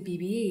discussing with the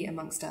BBA,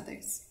 amongst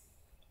others.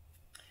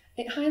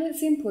 It highlights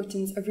the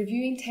importance of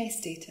reviewing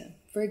test data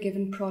for a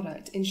given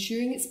product,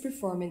 ensuring its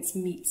performance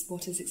meets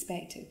what is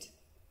expected.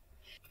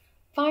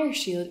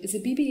 FireShield is a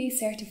BBA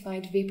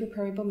certified vapour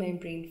permeable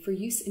membrane for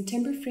use in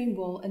timber frame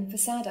wall and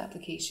facade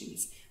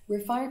applications where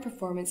fire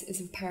performance is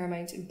of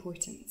paramount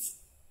importance.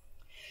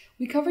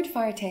 We covered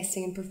fire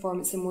testing and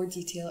performance in more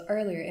detail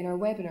earlier in our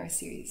webinar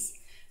series,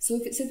 so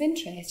if it's of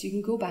interest you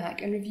can go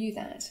back and review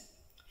that.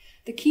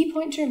 The key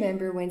point to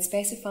remember when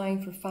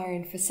specifying for fire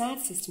and facade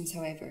systems,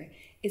 however,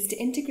 is to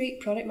integrate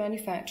product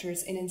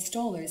manufacturers and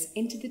installers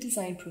into the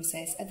design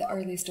process at the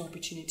earliest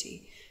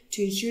opportunity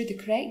to ensure the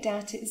correct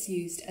data is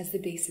used as the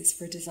basis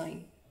for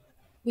design.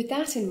 With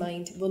that in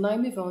mind, we'll now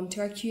move on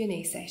to our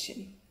Q&A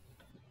session.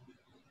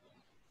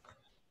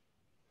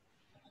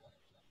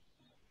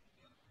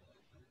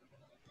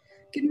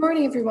 Good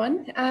morning,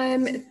 everyone.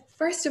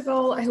 First of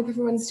all, I hope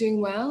everyone's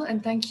doing well,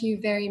 and thank you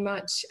very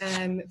much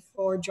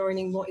for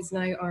joining what is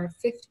now our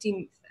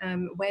 15th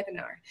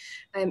webinar.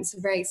 So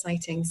very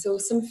exciting. So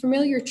some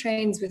familiar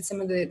trends with some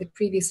of the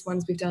previous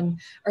ones we've done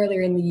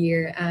earlier in the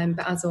year,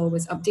 but as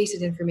always, updated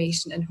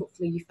information, and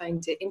hopefully you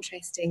find it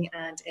interesting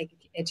and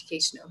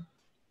educational.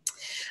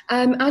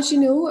 As you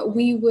know,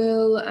 we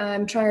will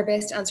try our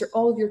best to answer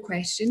all of your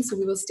questions, so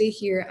we will stay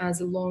here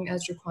as long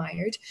as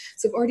required.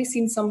 So I've already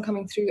seen some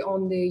coming through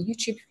on the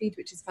YouTube feed,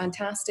 which is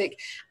fantastic,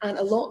 and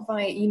a lot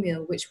via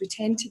email, which we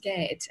tend to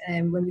get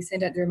when we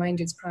send out the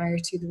reminders prior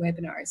to the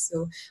webinar.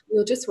 So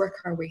we'll just work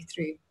our way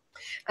through.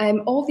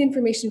 All the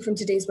information from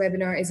today's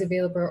webinar is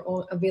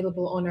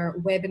available on our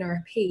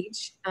webinar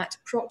page at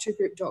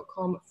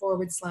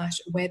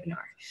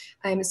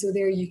proctorgroup.com/webinar. So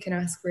there you can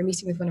ask for a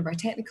meeting with one of our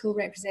technical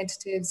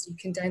representatives. You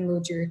can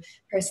download your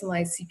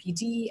personalised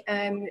CPD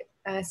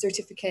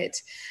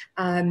certificate.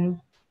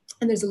 And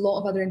there's a lot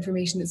of other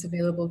information that's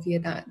available via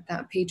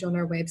that page on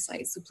our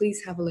website. So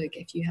please have a look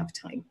if you have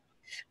time.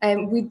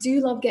 We do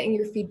love getting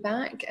your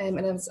feedback, and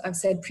as I've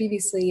said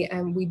previously,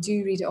 we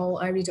do read it all.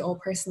 I read it all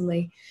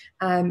personally,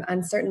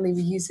 and certainly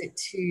we use it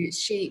to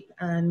shape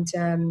and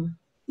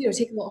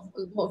take a lot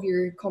of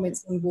your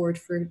comments on board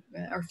for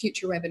our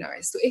future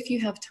webinars. So if you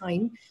have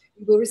time,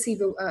 you will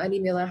receive an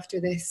email after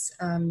this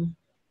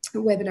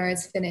webinar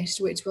is finished,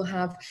 which will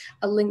have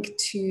a link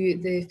to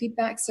the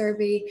feedback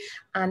survey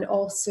and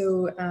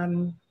also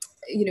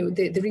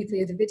the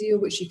replay of the video,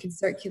 which you can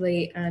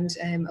circulate, and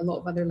a lot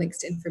of other links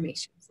to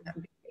information. So that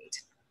would be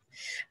great.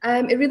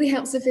 It really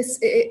helps if you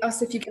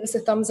give us a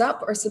thumbs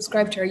up or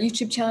subscribe to our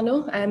YouTube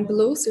channel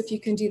below. So if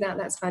you can do that,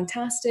 that's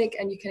fantastic.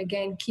 And you can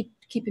again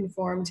keep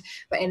informed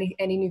about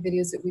any new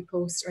videos that we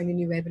post or any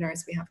new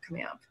webinars we have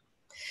coming up.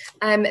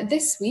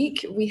 This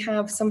week we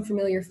have some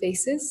familiar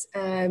faces.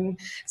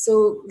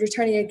 So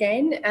returning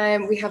again,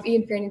 we have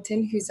Ian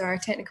Fairnington, who's our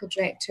technical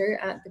director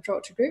at the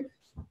Proctor Group.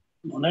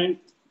 Good morning.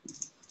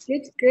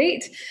 Good,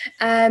 great.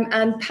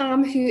 And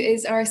Pam, who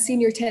is our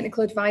Senior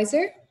Technical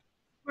Advisor.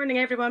 Morning,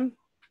 everyone.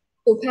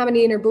 So Pam and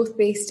Ian are both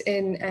based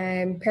in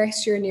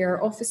Perthshire near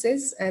our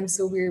offices,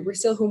 so we're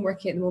still home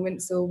working at the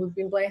moment, so we've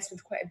been blessed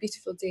with quite a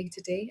beautiful day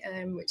today,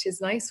 which is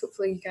nice.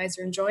 Hopefully you guys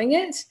are enjoying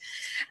it.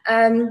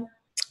 And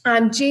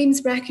James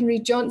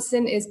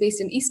Brackenreid-Johnson is based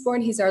in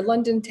Eastbourne. He's our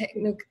London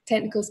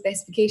Technical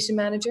Specification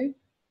Manager.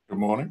 Good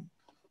morning.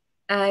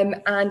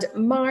 And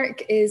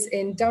Mark is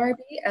in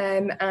Derby,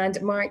 and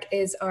Mark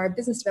is our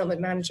Business Development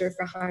Manager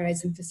for High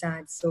Rise and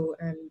Facades. So,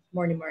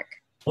 morning, Mark.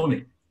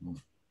 Morning.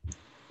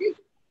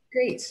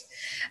 Great.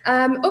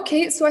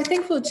 Okay, so I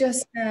think we'll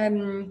just start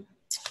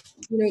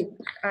with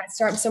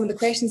some of the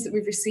questions that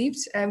we've received.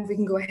 We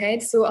can go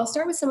ahead. So I'll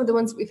start with some of the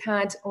ones that we've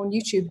had on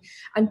YouTube,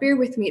 and bear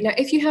with me. Now,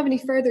 if you have any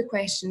further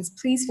questions,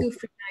 please feel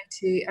free now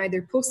to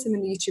either post them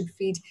in the YouTube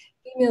feed,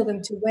 email them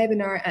to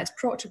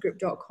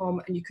webinar@proctorgroup.com,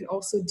 and you can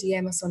also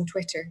DM us on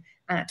Twitter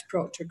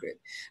 @proctorgroup.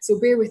 So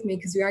bear with me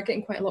because we are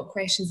getting quite a lot of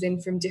questions in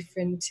from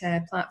different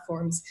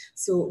platforms.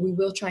 So we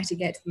will try to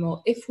get to them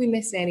all. If we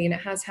miss any, and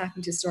it has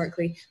happened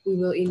historically, we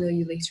will email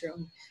you later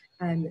on.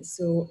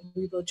 So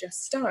we will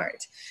just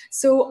start.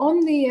 So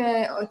on the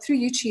through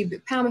YouTube,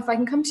 Pam, if I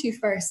can come to you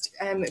first,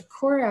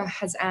 Cora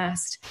has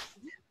asked,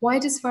 why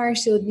does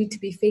FireShield need to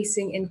be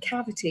facing in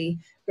cavity,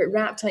 but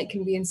Wrap-Tite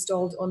can be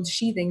installed on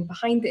sheathing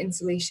behind the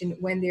insulation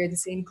when they're the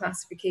same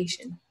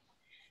classification?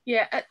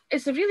 Yeah,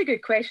 it's a really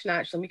good question,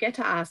 actually. We get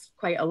to ask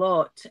quite a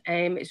lot.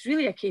 It's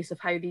really a case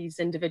of how these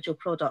individual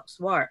products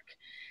work.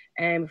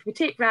 If we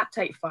take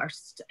Wrap-Tite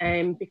first,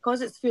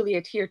 because it's fully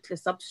adhered to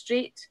the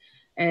substrate,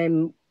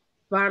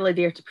 primarily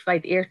there to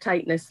provide the air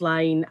tightness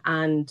line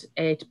and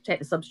to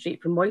protect the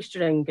substrate from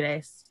moisture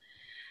ingress.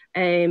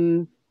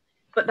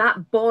 But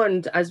that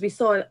bond, as we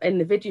saw in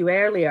the video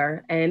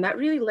earlier, that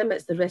really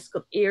limits the risk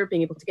of air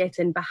being able to get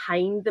in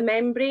behind the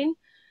membrane,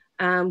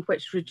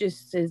 which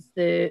reduces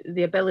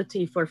the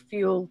ability for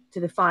fuel to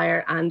the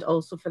fire and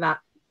also for that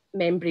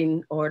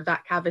membrane or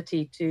that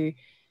cavity to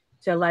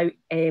allow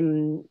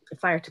the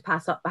fire to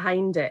pass up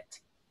behind it.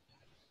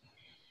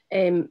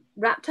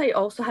 Wrap-Tite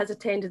also has a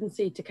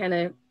tendency to kind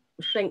of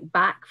shrink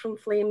back from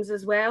flames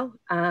as well,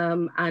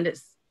 and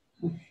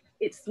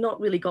it's not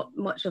really got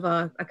much of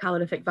a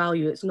calorific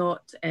value. It's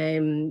not,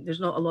 there's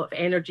not a lot of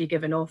energy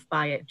given off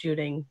by it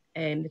during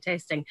the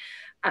testing.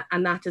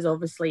 And that is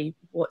obviously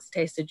what's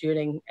tested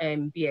during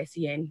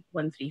BSEN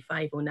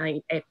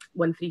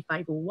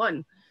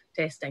 13501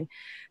 testing.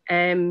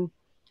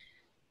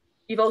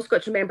 You've also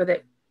got to remember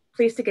that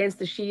placed against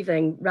the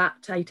sheathing,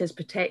 Wrap-Tite is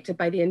protected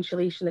by the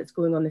insulation that's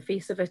going on the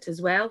face of it as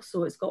well.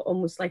 So it's got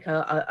almost like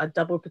a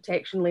double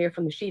protection layer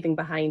from the sheathing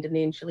behind and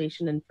the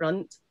insulation in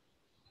front.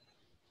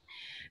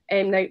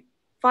 Now,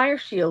 Fire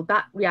Shield,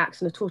 that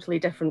reacts in a totally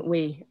different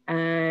way.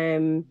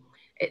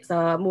 It's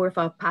more of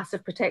a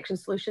passive protection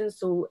solution.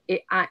 So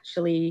it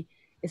actually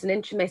is an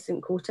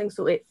intumescent coating,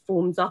 so it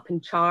foams up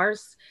and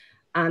chars,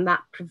 and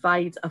that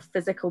provides a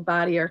physical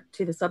barrier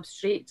to the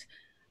substrate,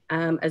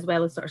 as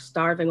well as sort of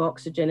starving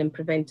oxygen and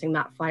preventing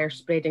that fire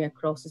spreading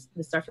across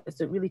the surface.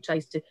 So it really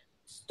tries to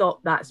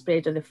stop that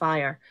spread of the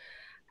fire.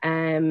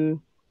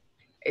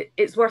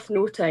 It's worth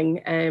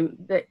noting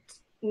that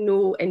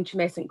no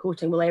intumescent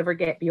coating will ever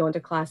get beyond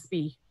a Class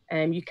B.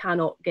 You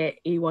cannot get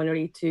A1 or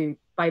A2.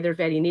 By their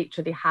very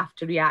nature, they have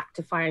to react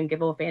to fire and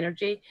give off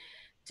energy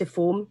to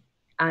foam.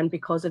 And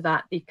because of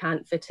that, they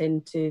can't fit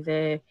into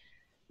the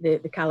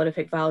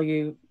calorific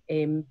value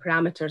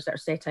parameters that are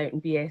set out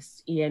in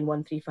BSEN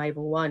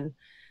 13501.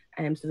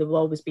 So they will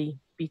always be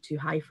too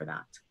high for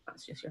that.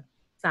 That's just your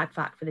sad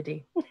fact for the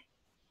day.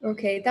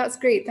 Okay, that's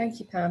great. Thank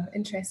you, Pam.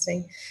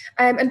 Interesting.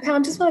 And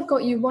Pam, just while I've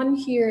got you, one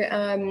here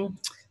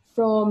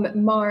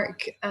from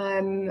Mark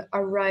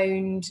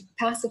around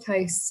Passive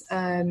House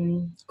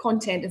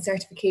content and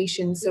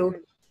certification. So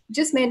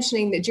just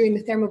mentioning that during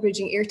the thermal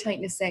bridging air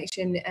tightness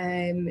section,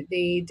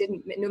 they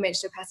no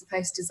mention of Passive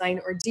House design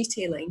or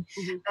detailing.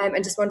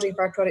 And just wondering if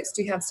our products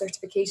do have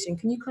certification.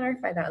 Can you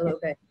clarify that a little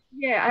bit?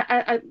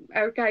 Yeah,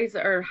 our guys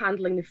that are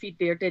handling the feed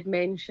there did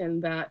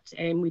mention that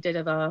we did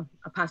have a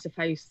Passive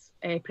House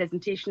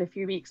presentation a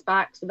few weeks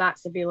back. So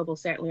that's available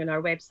certainly on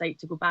our website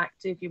to go back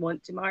to if you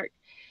want to, Mark.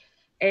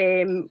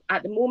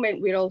 At the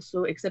moment, we're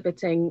also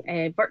exhibiting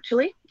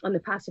virtually on the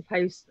Passive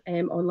House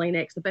online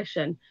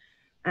exhibition.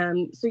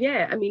 So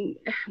yeah, I mean,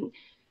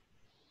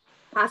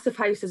 Passive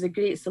House is a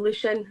great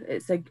solution.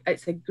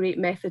 It's a great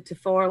method to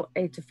follow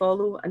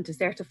and to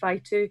certify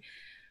to,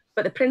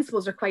 but the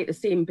principles are quite the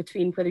same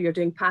between whether you're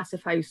doing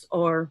Passive House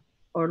or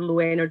low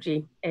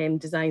energy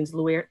designs,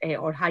 low air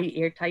or high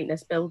air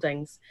tightness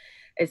buildings.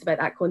 It's about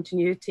that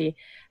continuity.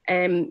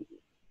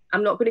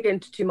 I'm not going to get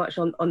into too much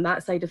on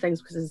that side of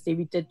things because, as I say,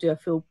 we did do a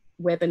full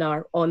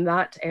webinar on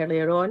that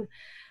earlier on.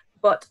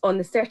 But on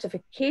the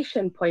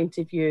certification point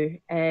of view,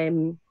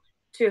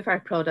 two of our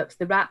products,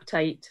 the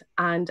Wrap-Tite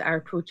and our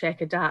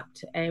ProCheck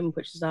Adapt,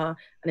 which is an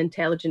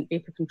intelligent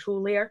vapor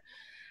control layer,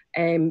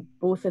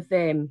 both of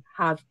them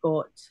have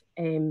got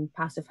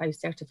Passive House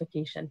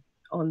certification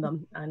on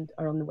them and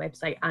are on the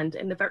website and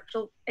in the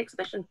virtual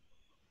exhibition.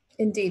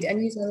 Indeed,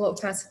 and using a lot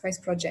of Passive House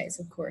projects,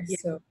 of course. Yeah,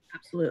 so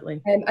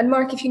absolutely. And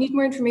Mark, if you need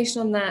more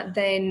information on that,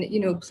 then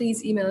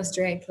please email us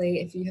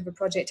directly if you have a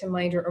project in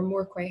mind or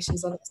more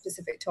questions on a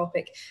specific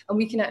topic, and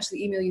we can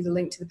actually email you the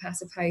link to the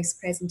Passive House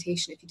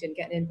presentation if you didn't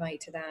get an invite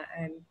to that.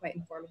 Quite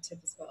informative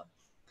as well.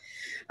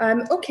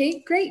 Okay,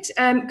 great.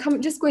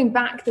 Just going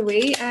back the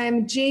way,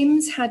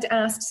 James had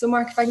asked. So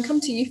Mark, if I can come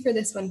to you for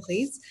this one,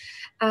 please.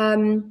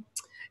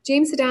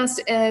 James had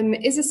asked,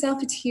 is a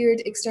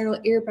self-adhered external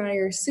air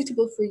barrier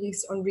suitable for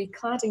use on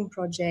recladding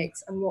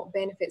projects, and what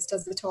benefits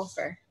does it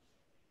offer?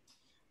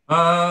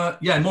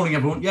 Yeah, morning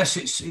everyone. Yes,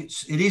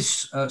 it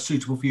is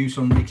suitable for use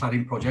on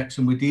recladding projects,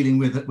 and we're dealing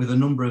with a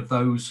number of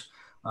those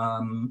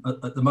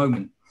at the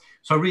moment.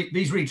 So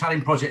these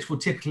recladding projects will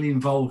typically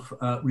involve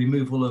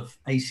removal of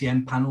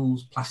ACM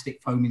panels,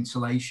 plastic foam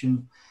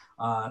insulation,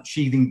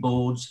 sheathing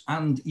boards,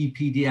 and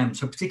EPDM.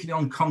 So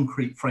particularly on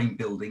concrete frame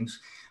buildings,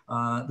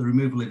 the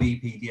removal of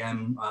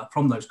EPDM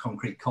from those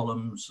concrete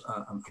columns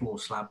and floor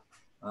slab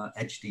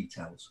edge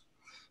details.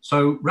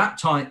 So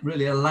Wrap-Tite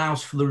really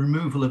allows for the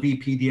removal of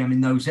EPDM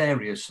in those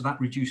areas. So that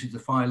reduces the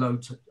fire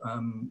load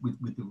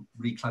with the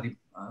recladding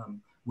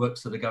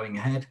works that are going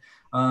ahead,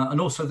 and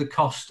also the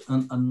cost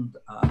of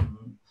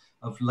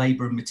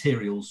labour and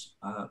materials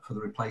for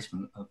the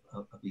replacement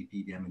of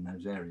EPDM in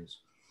those areas.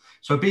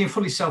 So being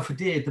fully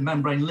self-adhered, the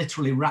membrane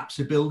literally wraps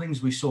the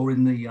buildings we saw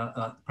in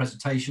the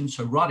presentation.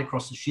 So right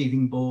across the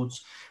sheathing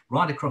boards,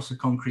 right across the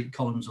concrete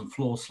columns and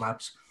floor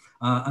slabs,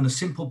 and a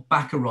simple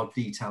backer rod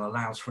detail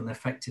allows for an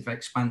effective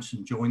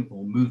expansion joint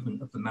or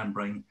movement of the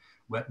membrane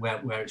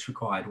where it's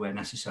required, where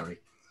necessary.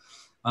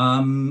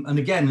 And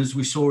again, as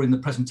we saw in the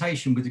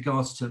presentation with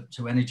regards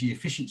to energy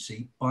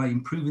efficiency, by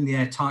improving the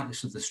air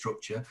tightness of the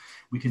structure,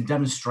 we can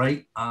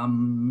demonstrate,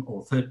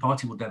 or third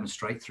party will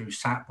demonstrate through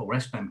SAP or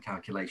SBEM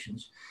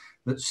calculations,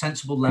 that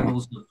sensible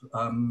levels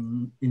of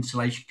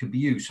insulation can be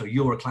used. So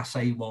you're a class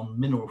A1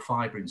 mineral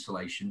fibre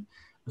insulation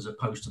as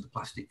opposed to the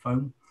plastic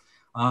foam.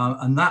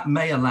 And that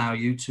may allow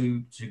you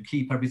to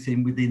keep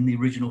everything within the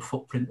original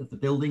footprint of the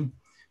building.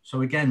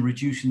 So again,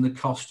 reducing the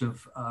cost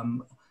of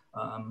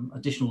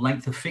additional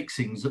length of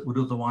fixings that would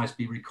otherwise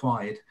be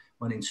required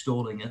when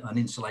installing an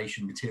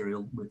insulation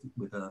material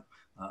with a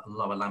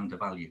lower lambda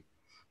value.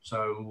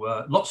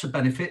 So lots of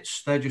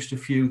benefits. They're just a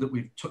few that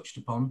we've touched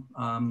upon,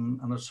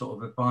 and I sort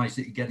of advise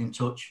that you get in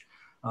touch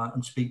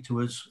and speak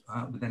to us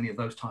with any of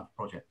those type of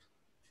projects.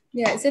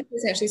 Yeah, it's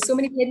interesting actually. So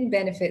many hidden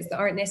benefits that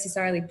aren't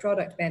necessarily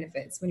product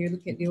benefits when you're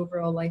looking at the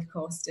overall life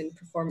cost and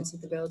performance of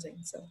the building.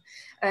 So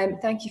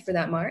thank you for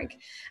that, Mark.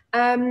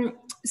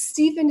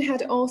 Stephen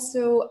had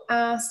also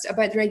asked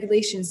about the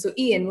regulations. So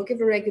Ian, we'll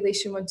give a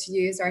regulation one to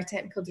you as our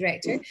technical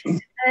director.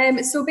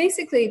 So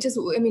basically, just,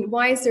 I mean,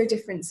 why is there a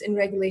difference in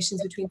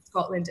regulations between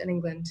Scotland and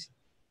England?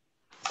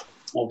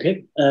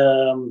 Okay,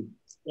 well,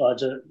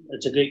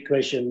 it's a great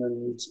question,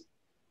 and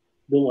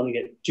don't want to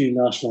get too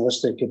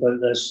nationalistic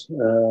about this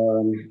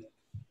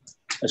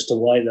as to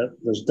why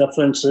there's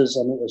differences.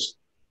 I noticed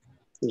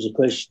there's a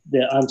question,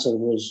 the answer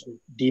was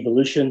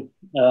devolution.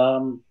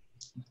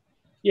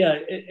 Yeah,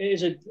 it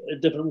is a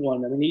different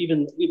one. I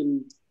mean,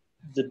 even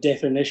the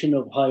definition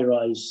of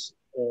high-rise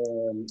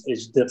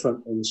is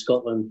different in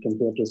Scotland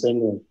compared with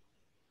England.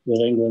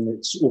 Where England,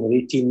 it's over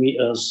 18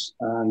 metres,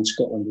 and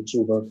Scotland, it's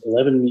over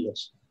 11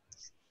 metres.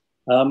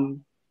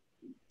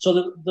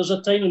 So there's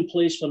a time and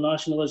place for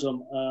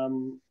nationalism,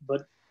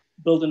 but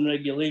building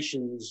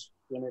regulations,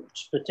 when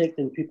it's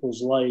protecting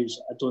people's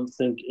lives, I don't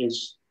think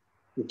is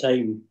the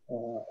time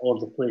or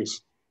the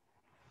place.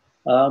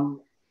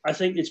 I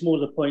think it's more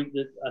the point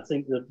that I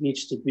think there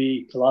needs to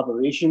be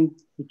collaboration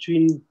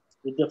between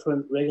the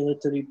different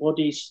regulatory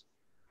bodies.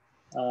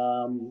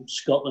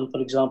 Scotland,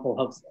 for example,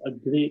 have a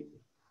great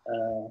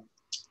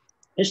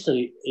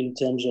history in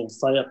terms of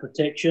fire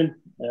protection,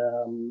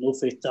 no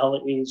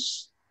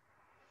fatalities,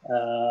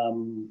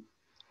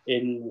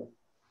 in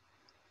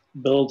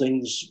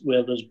buildings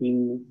where there's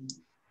been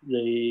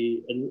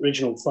the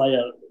original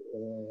fire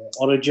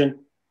origin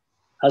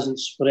hasn't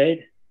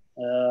spread,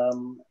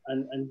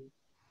 and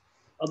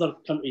other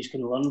countries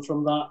can learn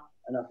from that.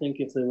 And I think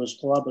if there was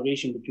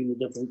collaboration between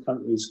the different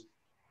countries,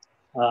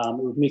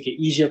 it would make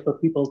it easier for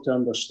people to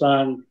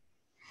understand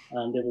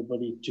and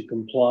everybody to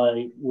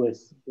comply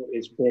with what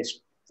is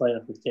best fire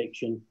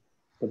protection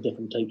for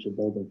different types of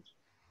buildings.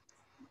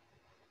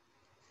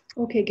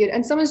 Okay, good.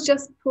 And someone's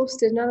just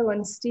posted another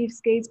one, Steve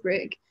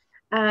Skadesbrook.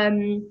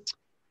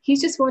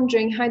 He's just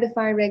wondering how the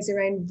fire regs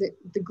around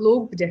the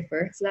globe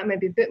differ. So that might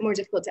be a bit more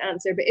difficult to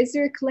answer, but is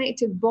there a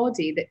collective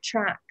body that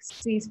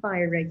tracks these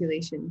fire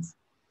regulations?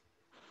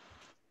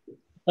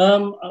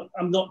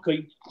 I'm not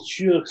quite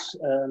sure,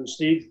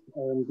 Steve.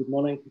 Good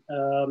morning.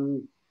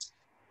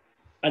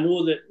 I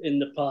know that in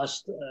the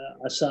past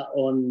I sat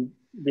on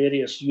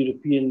various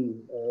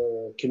European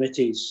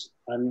committees,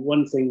 and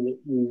one thing that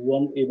we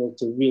weren't able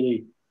to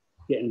really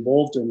get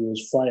involved in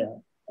was fire,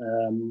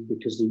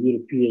 because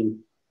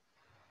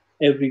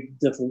every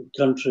different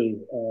country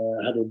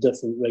had a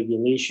different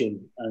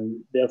regulation,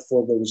 and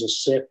therefore there was a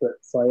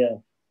separate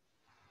fire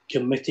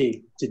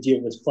committee to deal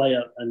with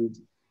fire, and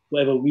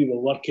whatever we were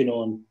working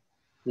on,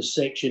 the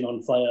section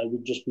on fire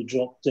would just be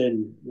dropped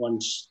in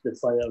once the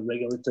fire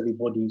regulatory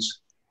bodies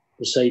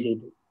decided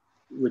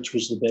which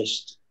was the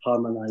best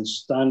harmonised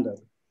standard.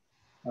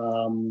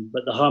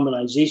 But the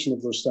harmonisation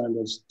of those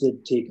standards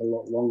did take a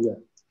lot longer,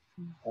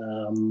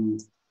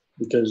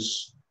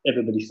 because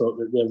everybody thought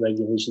that their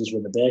regulations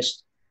were the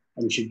best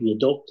and should be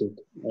adopted,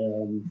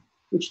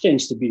 which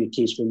tends to be the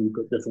case when you've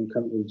got different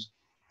countries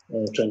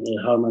trying to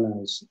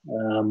harmonise.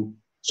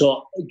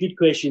 So a good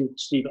question,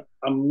 Steve.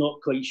 I'm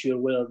not quite sure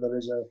whether there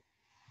is a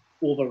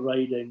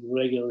overriding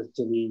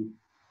regulatory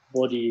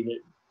body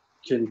that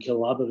can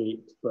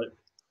collaborate, but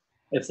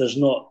if there's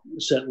not,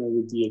 certainly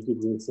would be a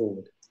good way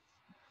forward.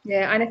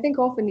 Yeah, and I think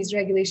often these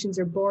regulations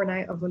are born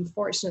out of,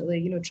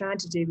 unfortunately,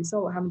 tragedy. We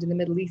saw what happened in the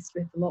Middle East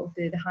with a lot of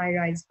the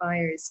high-rise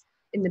fires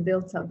in the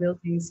built-up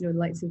buildings, the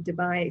likes of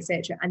Dubai,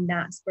 etc., and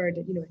that spurred,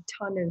 a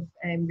ton of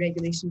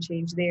regulation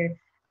change there,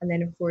 and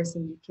then of course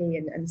in the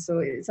UK, and so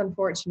it's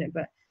unfortunate,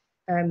 but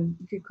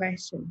good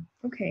question.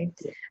 Okay,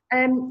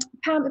 Pam,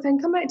 if I can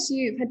come back to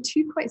you, I've had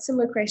two quite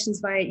similar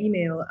questions via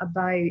email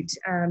about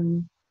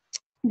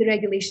the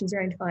regulations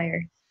around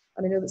fire.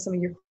 And I know that some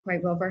of you are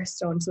quite well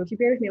versed on. So if you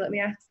bear with me, let me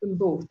ask them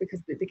both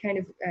because they kind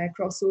of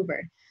cross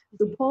over.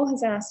 So Paul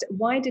has asked,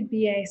 why did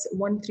BS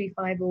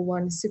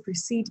 13501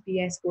 supersede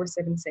BS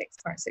 476,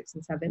 part 6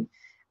 and 7?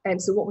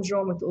 So what was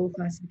wrong with the old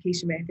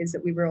classification methods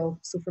that we were all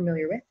so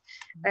familiar with?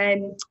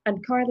 And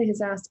Carly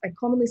has asked, I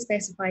commonly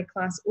specify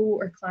class O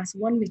or class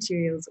 1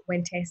 materials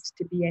when tested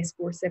to BS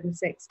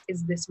 476.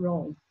 Is this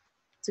wrong?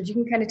 So if you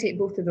can kind of take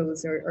both of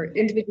those or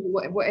individually,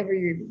 whatever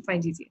you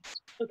find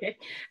easiest. Okay.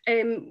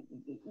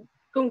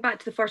 Going back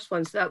to the first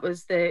one, so that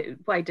was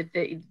why did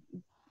the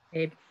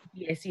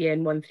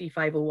BSEN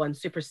 13501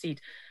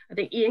 supersede? I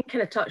think Ian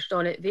kind of touched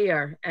on it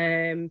there.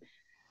 The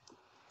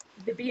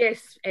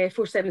BS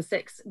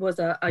 476 was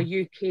a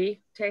UK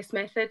test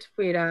method,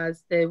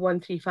 whereas the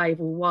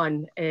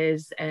 13501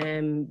 is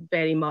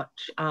very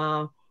much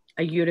a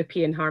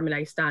European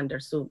harmonised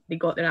standard. So they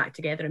got their act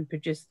together and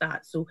produced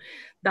that. So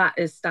that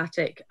is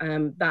static.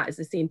 That is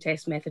the same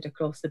test method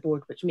across the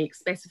board, which makes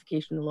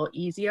specification a lot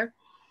easier.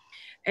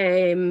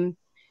 So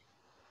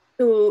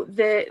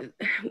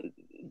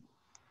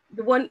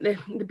the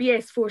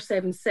BS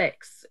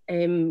 476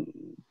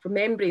 for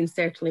membranes,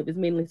 certainly it was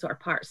mainly sort of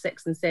part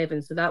 6 and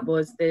 7, so that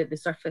was the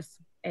surface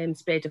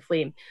spread of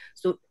flame.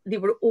 So they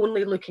were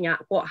only looking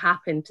at what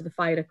happened to the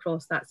fire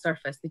across that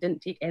surface. They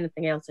didn't take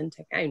anything else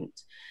into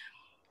account.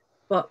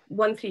 But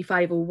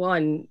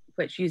 13501,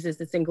 which uses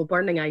the single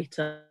burning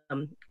item,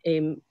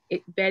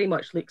 it very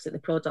much looks at the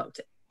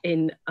product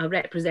in a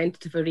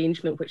representative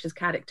arrangement, which is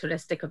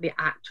characteristic of the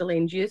actual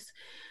end use.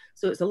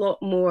 So it's a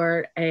lot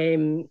more,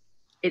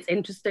 it's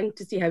interesting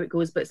to see how it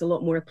goes, but it's a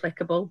lot more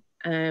applicable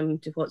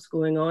to what's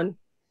going on.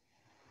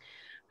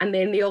 And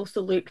then they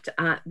also looked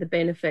at the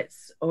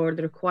benefits or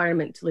the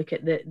requirement to look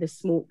at the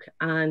smoke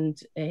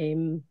and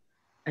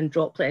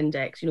droplet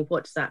index. You know,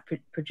 what does that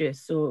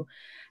produce? So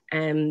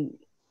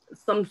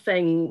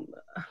something,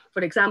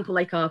 for example,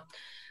 like a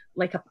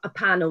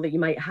panel that you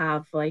might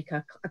have, like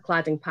a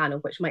cladding panel,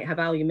 which might have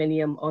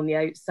aluminium on the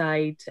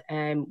outside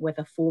with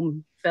a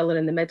foam filler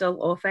in the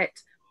middle of it,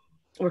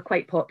 were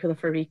quite popular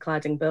for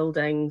recladding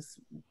buildings.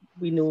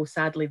 We know,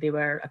 sadly, they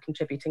were a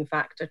contributing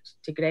factor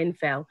to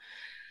Grenfell.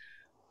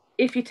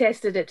 If you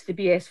tested it to the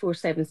BS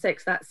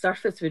 476, that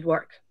surface would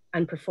work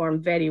and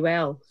perform very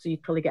well. So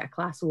you'd probably get a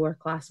class O or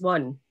class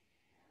 1.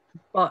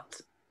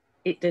 But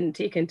it didn't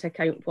take into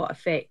account what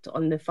effect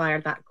on the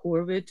fire that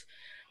core would.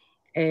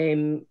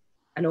 And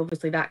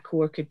obviously that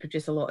core could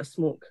produce a lot of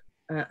smoke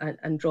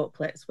and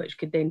droplets, which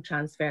could then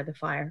transfer the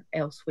fire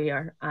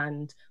elsewhere.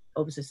 And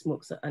obviously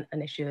smoke's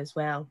an issue as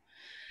well.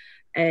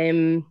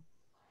 So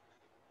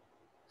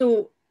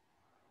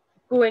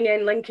going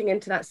in, linking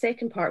into that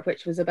second part,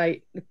 which was about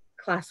the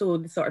Class O,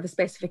 the sort of the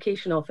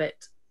specification of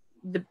it,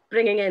 the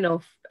bringing in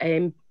of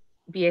BSEN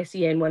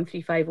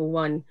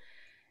 13501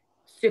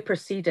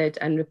 superseded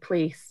and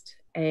replaced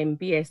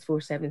BS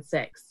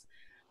 476.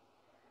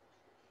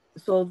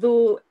 So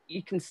although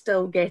you can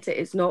still get it,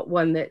 it's not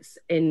one that's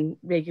in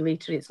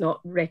regulatory, it's not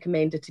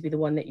recommended to be the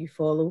one that you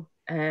follow.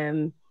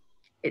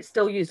 It's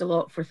still used a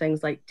lot for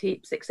things like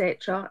tapes,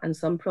 etc., and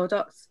some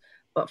products,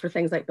 but for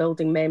things like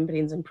building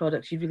membranes and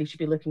products, you really should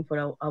be looking for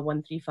a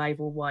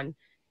 13501.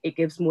 It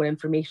gives more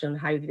information on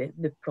how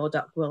the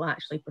product will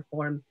actually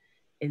perform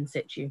in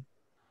situ.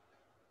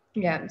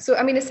 Yeah, so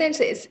I mean,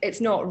 essentially,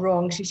 it's not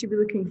wrong. She should be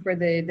looking for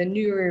the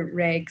newer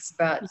regs,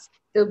 but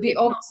there'll be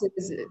obviously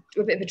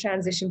a bit of a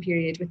transition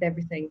period with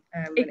everything.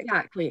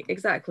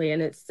 Exactly,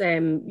 and it's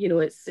you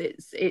know,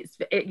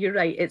 you're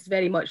right. It's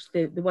very much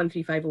the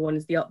 13501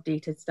 is the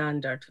updated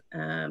standard,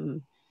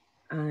 and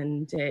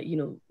you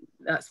know,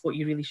 that's what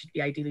you really should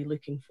be ideally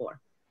looking for.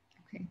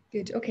 Okay,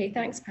 good. Okay,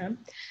 thanks, Pam.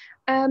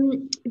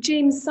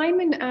 James,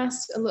 Simon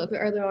asked a little bit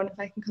earlier on, if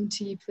I can come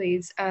to you,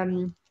 please. How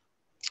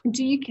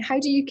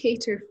do you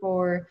cater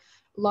for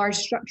large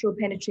structural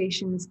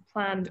penetrations,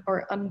 planned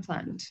or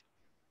unplanned?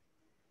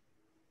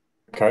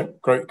 Okay,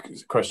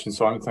 great question,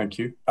 Simon. Thank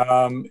you.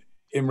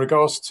 In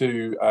regards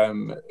to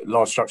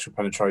large structural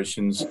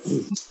penetrations,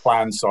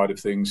 plan side of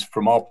things,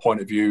 from our point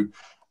of view,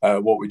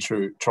 what we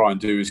try and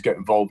do is get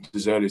involved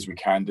as early as we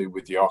can do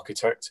with the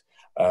architect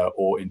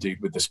or indeed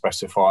with the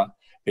specifier,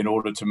 in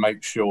order to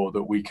make sure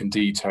that we can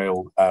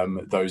detail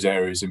those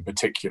areas in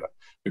particular.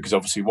 Because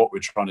obviously what we're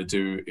trying to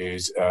do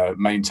is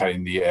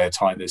maintain the air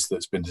tightness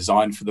that's been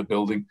designed for the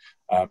building,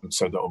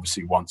 so that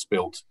obviously once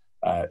built,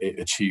 it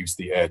achieves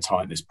the air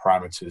tightness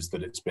parameters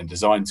that it's been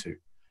designed to.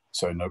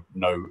 So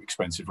no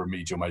expensive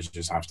remedial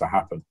measures have to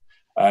happen.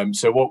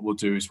 So what we'll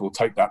do is we'll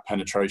take that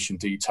penetration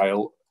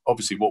detail.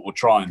 Obviously what we'll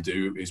try and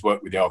do is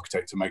work with the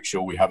architect to make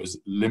sure we have as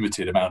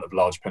limited amount of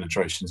large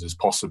penetrations as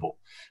possible.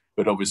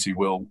 But obviously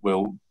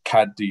we'll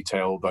CAD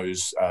detail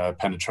those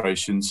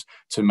penetrations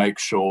to make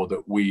sure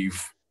that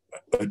we've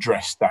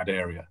addressed that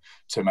area,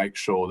 to make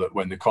sure that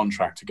when the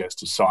contractor gets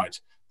to site,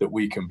 that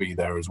we can be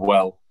there as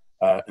well,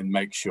 and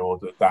make sure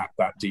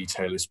that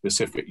detail is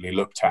specifically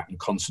looked at and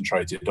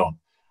concentrated on.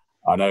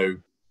 I know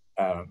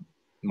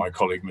my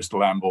colleague Mr.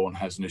 Lambourne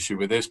has an issue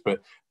with this,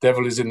 but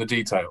devil is in the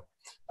detail.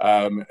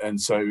 And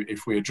so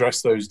if we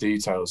address those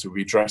details, if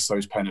we address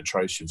those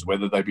penetrations,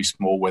 whether they be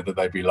small, whether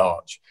they be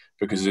large,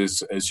 because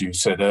as you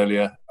said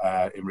earlier,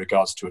 in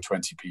regards to a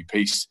 20p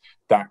piece,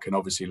 that can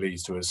obviously lead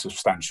to a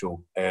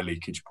substantial air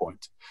leakage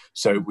point.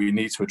 So we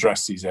need to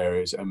address these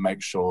areas and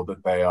make sure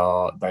that they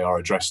are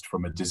addressed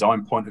from a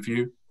design point of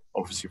view,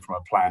 obviously from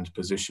a planned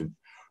position.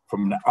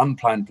 From an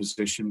unplanned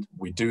position,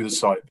 we do the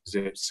site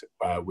visits,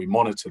 we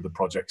monitor the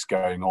projects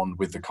going on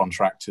with the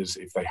contractors.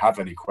 If they have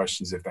any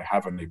questions, if they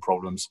have any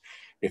problems,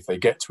 if they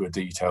get to a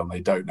detail and they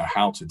don't know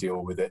how to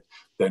deal with it,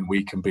 then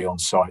we can be on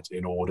site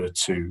in order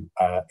to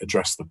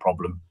address the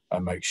problem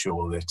and make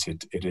sure that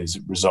it is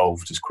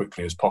resolved as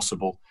quickly as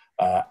possible,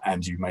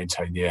 and you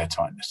maintain the air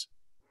tightness.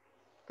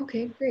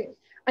 Okay, great.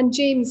 And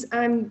James,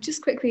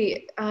 just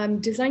quickly,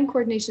 Design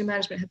Coordination and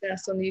Management have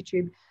asked on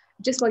YouTube,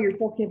 just while you're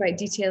talking about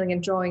detailing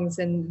and drawings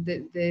and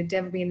the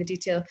devil being in the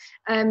detail,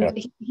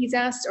 he's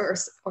asked, or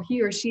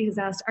he or she has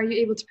asked, are you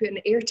able to put an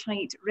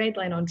airtight red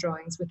line on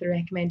drawings with the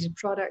recommended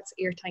products,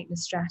 airtightness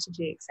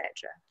strategy,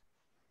 etc.?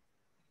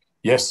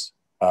 Yes,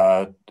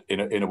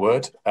 in a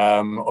word.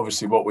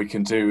 Obviously, what we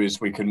can do is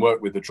we can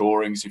work with the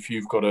drawings. If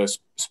you've got a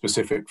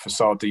specific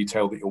facade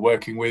detail that you're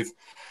working with,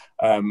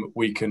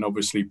 we can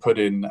obviously put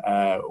in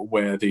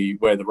where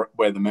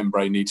the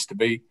membrane needs to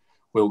be.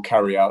 We'll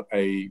carry out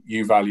a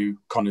U-value,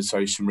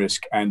 condensation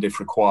risk, and if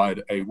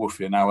required, a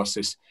WUFI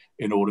analysis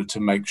in order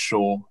to make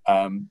sure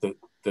that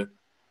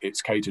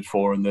it's catered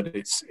for and that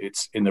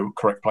it's in the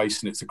correct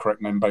place and it's the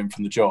correct membrane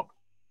from the job.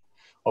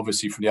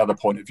 Obviously, from the other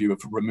point of view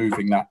of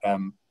removing that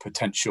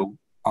potential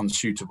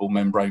unsuitable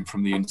membrane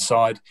from the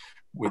inside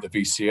with a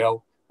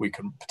VCL, we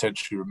can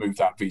potentially remove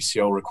that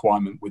VCL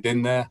requirement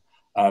within there.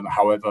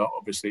 However,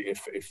 obviously,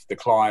 if the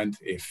client,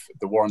 if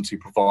the warranty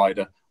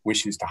provider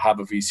wishes to have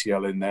a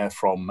VCL in there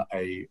from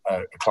a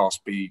Class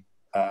B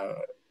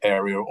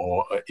area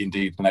or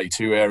indeed an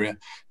A2 area,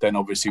 then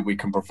obviously we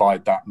can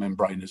provide that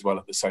membrane as well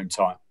at the same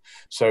time.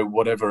 So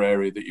whatever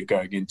area that you're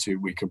going into,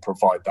 we can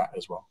provide that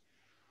as well.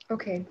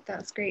 Okay,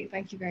 that's great.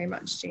 Thank you very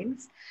much,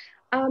 James.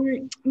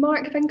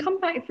 Mark, if I can come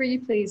back for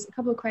you, please, a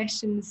couple of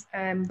questions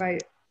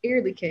about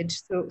air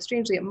leakage. So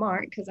strangely,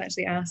 Mark has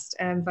actually asked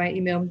via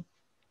email,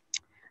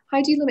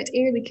 how do you limit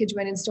air leakage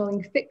when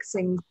installing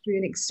fixings through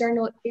an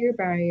external air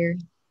barrier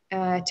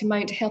to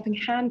mount helping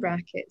hand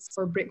brackets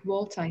for brick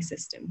wall tie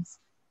systems?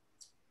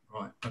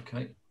 Right,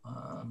 okay.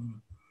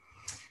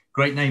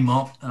 Great name,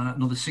 Mark.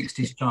 Another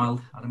 60s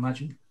child, I'd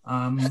imagine.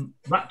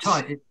 Wrap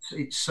tight,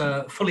 it's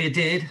fully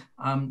adhered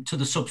to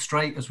the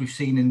substrate, as we've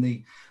seen in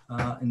the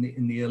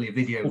earlier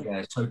video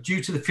there. So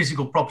due to the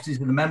physical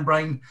properties of the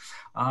membrane,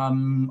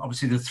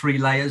 obviously the 3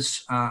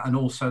 layers and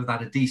also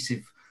that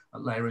adhesive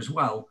layer as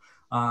well,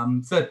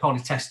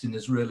 third-party testing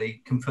has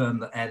really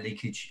confirmed that air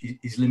leakage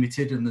is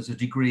limited and there's a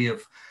degree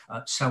of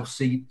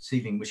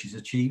self-sealing which is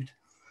achieved.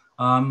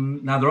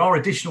 Now, there are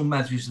additional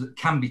measures that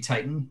can be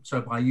taken.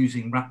 So by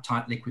using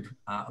wrap-tight liquid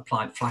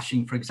applied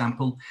flashing, for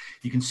example,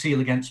 you can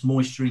seal against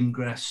moisture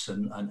ingress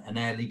and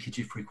air leakage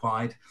if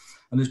required.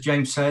 And as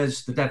James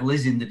says, the devil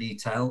is in the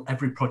detail.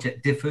 Every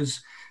project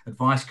differs.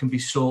 Advice can be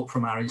sought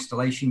from our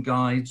installation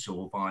guides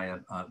or via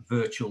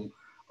virtual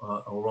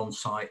or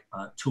on-site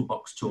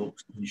toolbox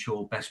talks to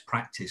ensure best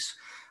practice.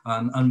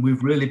 And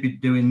we've really been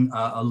doing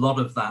a lot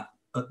of that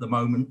at the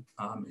moment.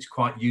 It's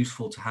quite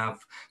useful to have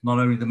not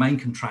only the main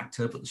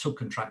contractor, but the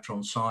subcontractor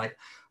on site,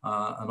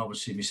 and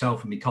obviously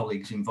myself and my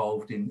colleagues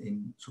involved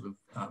in sort of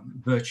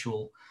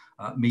virtual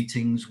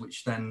meetings,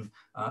 which then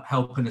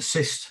help and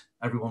assist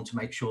everyone to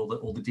make sure that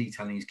all the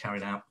detailing is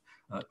carried out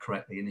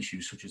correctly and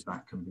issues such as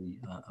that can be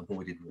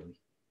avoided, really.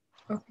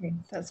 Okay,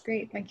 that's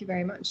great. Thank you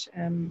very much,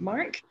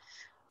 Mark.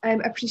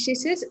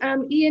 Appreciated.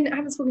 Ian, I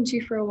haven't spoken to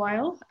you for a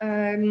while,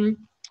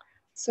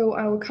 so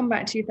I will come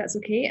back to you if that's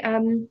okay.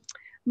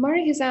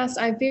 Murray has asked,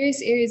 I have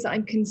various areas that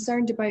I'm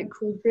concerned about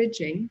cold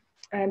bridging,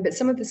 but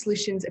some of the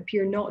solutions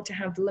appear not to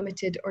have the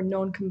limited or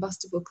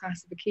non-combustible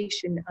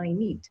classification I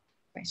need,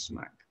 question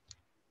mark.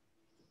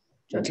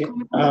 Okay.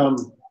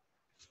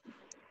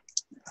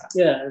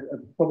 Yeah,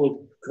 it probably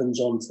comes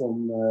on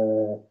from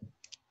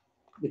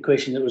the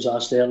question that was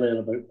asked earlier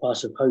about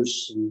passive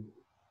house and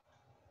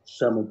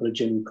thermal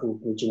bridging,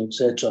 cold bridging,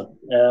 etc.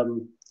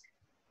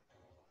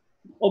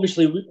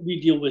 Obviously,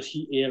 we deal with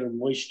heat, air and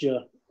moisture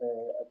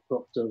at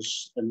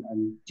Proctor's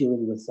and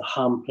dealing with the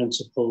HAM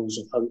principles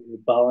of how to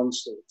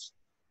balance it.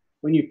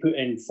 When you put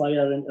in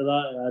fire into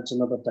that, it adds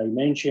another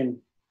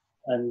dimension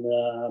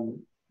and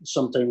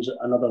sometimes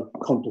another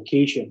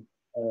complication,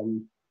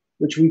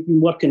 which we've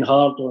been working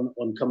hard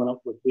on coming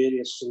up with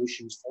various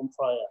solutions from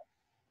fire,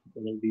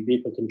 whether it be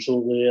vapor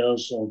control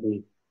layers or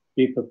the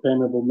vapor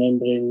permeable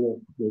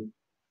membrane that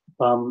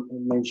Pam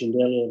mentioned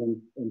earlier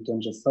in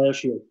terms of fire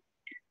shield.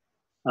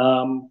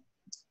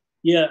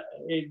 Yeah,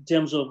 in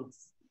terms of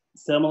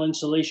thermal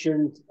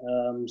insulation,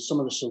 some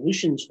of the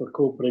solutions for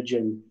cold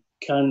bridging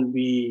can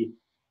be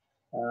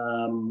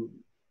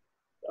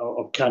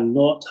or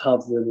cannot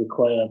have the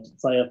required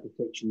fire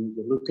protection that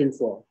you're looking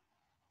for.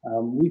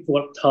 We've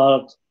worked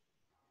hard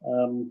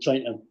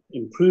trying to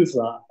improve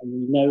that, and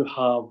we now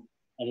have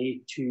an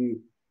A2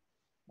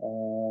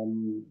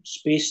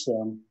 space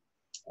therm,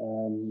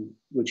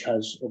 which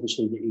has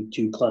obviously the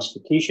A2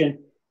 classification,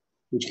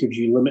 which gives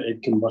you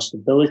limited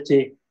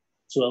combustibility.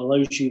 So it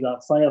allows you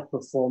that fire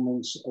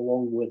performance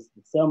along with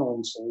the thermal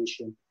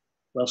insulation,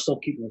 while still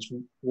keeping its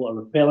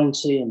water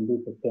repellency and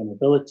vapor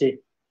permeability.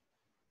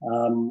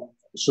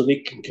 So they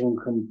can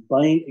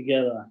combine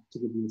together to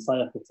give you the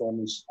fire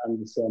performance and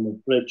the thermal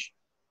bridge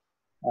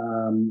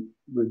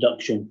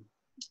reduction.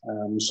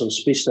 So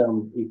space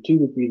therm A2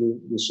 would be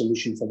the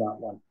solution for that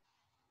one.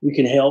 We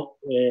can help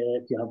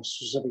if you have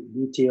specific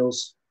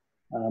details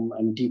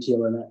and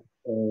detailing it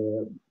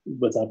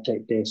with our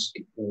tech desk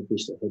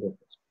based at head office.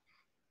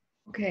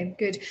 Okay,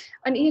 good.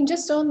 And Ian,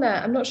 just on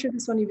that, I'm not sure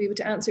this one you'll be able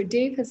to answer.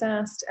 Dave has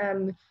asked,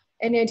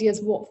 any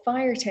ideas what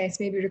fire tests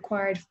may be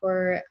required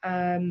for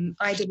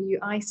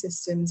IWI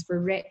systems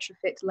for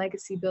retrofit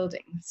legacy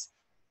buildings?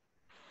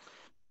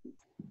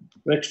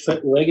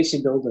 Retrofit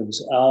legacy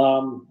buildings.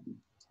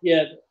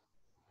 Yeah,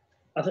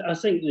 I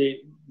think the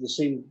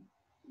same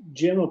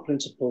general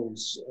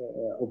principles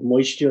of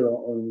moisture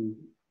on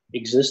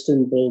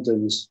existing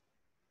buildings,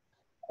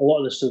 a lot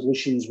of the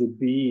solutions would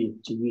be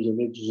to use a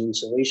rigid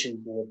insulation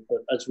board. But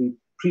as we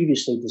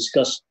previously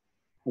discussed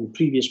in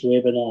previous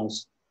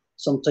webinars,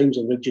 sometimes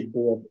a rigid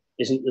board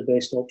isn't the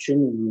best option,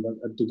 and you want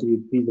a degree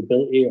of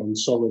breathability on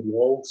solid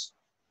walls.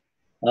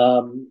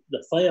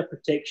 The fire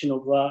protection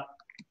of that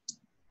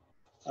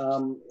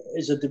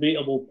is a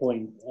debatable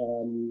point,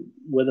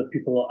 whether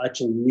people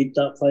actually need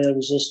that fire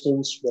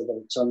resistance, whether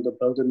it's under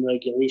building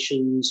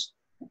regulations,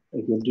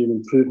 if you're doing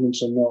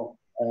improvements or not.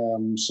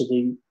 So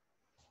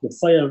the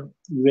fire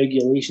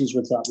regulations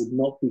with that would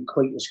not be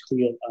quite as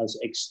clear as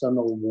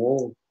external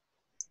wall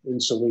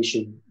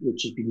insulation,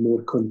 which has been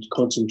more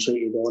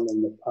concentrated on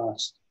in the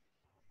past.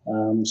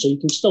 So you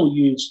can still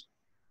use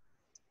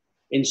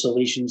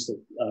insulations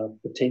that are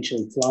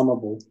potentially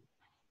flammable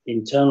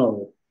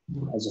internally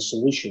as a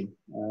solution,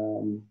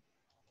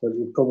 but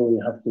you probably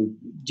have to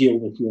deal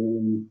with your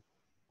own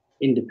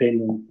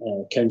independent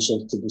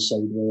council to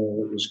decide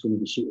whether it was going to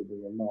be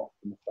suitable or not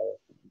from the fire.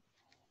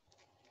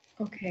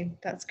 Okay,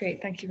 that's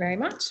great. Thank you very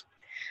much.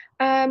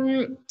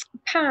 Pam,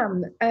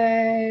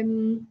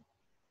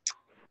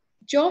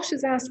 Josh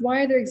has asked,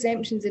 why are there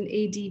exemptions in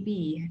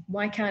ADB?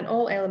 Why can't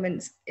all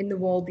elements in the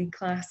wall be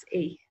Class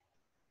A?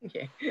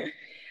 Yeah.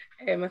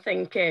 I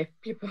think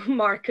people,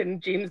 Mark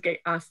and James, get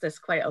asked this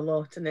quite a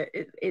lot, and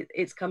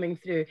it's coming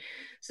through.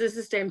 So this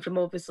is stemmed from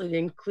obviously the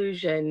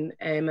inclusion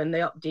and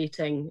the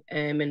updating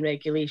in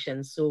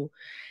regulations. So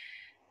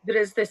there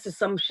is this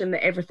assumption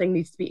that everything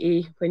needs to be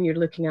A when you're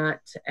looking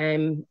at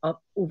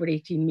up over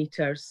 18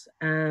 metres.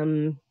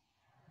 And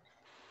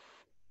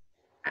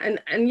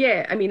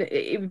yeah, I mean,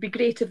 it would be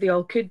great if they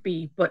all could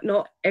be, but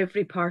not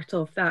every part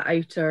of that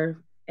outer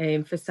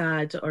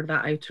facade or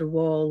that outer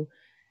wall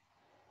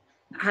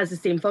has the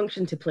same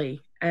function to play.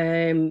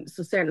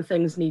 So certain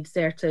things need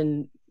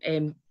certain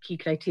key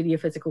criteria,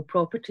 physical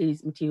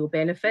properties, material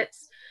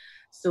benefits.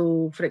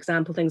 So for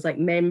example, things like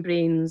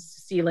membranes,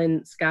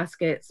 sealants,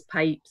 gaskets,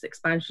 pipes,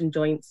 expansion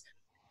joints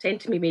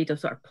tend to be made of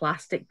sort of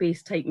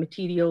plastic-based type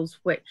materials,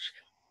 which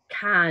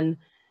can,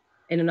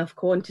 in enough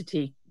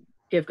quantity,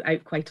 give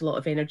out quite a lot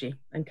of energy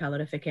and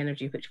calorific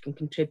energy, which can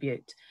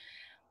contribute.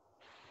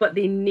 But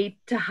they need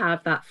to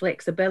have that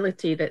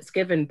flexibility that's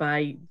given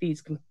by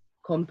these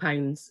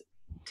compounds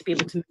to be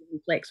able to move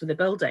and flex with the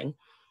building.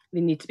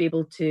 They need to be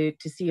able to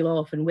seal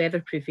off in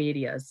weatherproof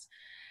areas.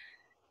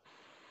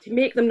 To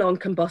make them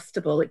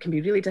non-combustible, it can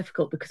be really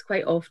difficult because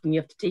quite often you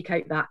have to take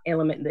out that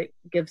element that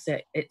gives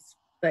it its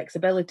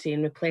flexibility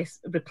and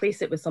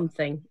replace it with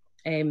something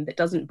that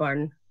doesn't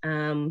burn,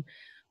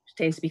 which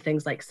tends to be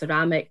things like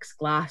ceramics,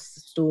 glass,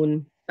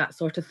 stone, that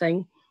sort of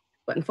thing.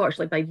 But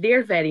unfortunately, by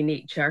their very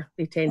nature,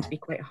 they tend to be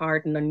quite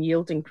hard and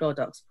unyielding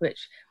products,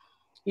 which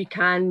you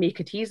can make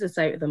adhesives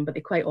out of them, but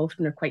they quite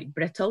often are quite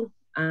brittle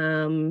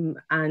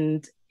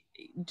and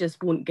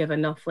just won't give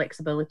enough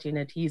flexibility and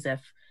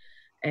adhesive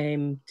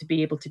to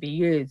be able to be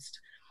used.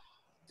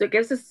 So it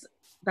gives us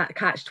that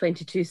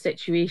catch-22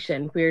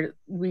 situation where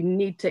we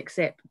need to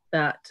accept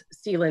that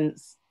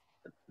sealants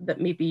that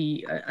may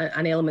be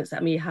and elements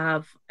that may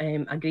have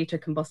a greater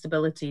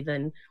combustibility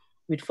than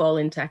would fall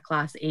into a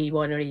Class A1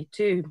 or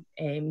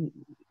A2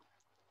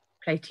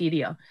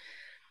 criteria.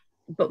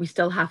 But we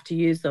still have to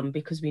use them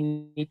because we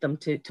need them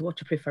to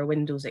waterproof our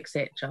windows,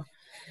 etc.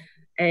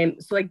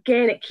 So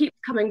again, it keeps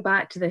coming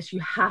back to this. You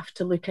have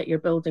to look at your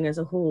building as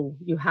a whole.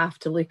 You have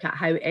to look at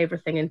how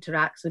everything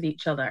interacts with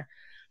each other.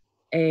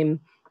 You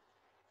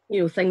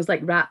know, things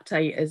like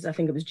Raptite, as I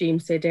think it was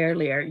James said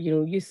earlier, you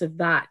know, use of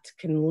that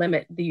can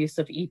limit the use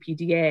of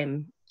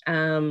EPDM.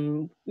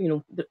 You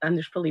know, and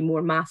there's probably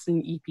more mass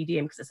in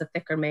EPDM because it's a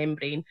thicker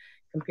membrane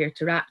compared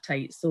to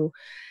Raptite. So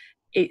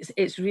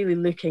it's really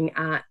looking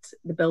at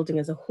the building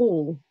as a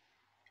whole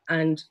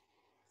and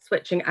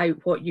switching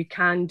out what you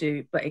can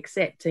do, but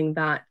accepting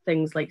that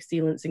things like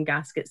sealants and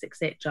gaskets,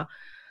 etc.,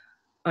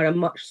 are a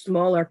much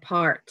smaller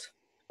part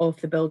of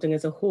the building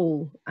as a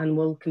whole and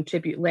will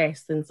contribute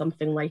less than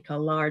something like a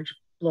large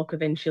block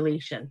of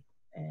insulation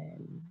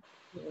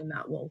in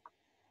that wall.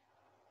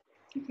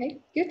 Okay,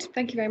 good.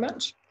 Thank you very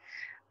much.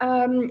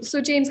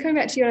 So James, coming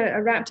back to you,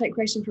 a Raptite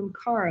question from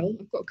Carl.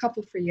 I've got a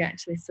couple for you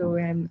actually, so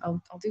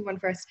I'll do one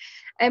first.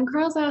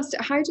 Carl's asked,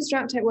 how does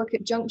Raptite work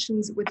at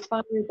junctions with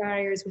fire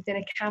barriers within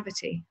a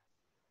cavity?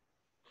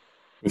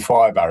 With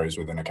fire barriers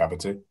within a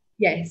cavity?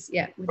 Yes,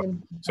 yeah,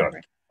 within.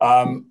 Sorry.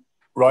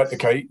 Right,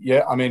 okay,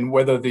 yeah, I mean,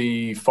 whether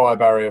the fire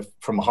barrier,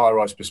 from a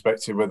high-rise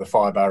perspective, whether the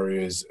fire barrier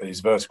is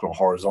vertical or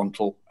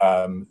horizontal,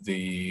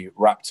 the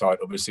Raptite,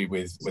 obviously,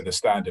 with a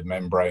standard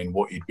membrane,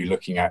 what you'd be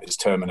looking at is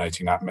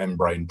terminating that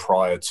membrane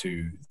prior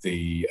to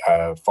the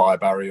fire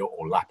barrier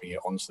or lapping it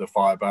onto the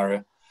fire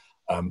barrier.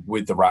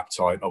 With the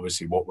Raptite,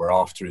 obviously, what we're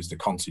after is the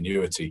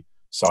continuity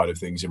side of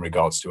things in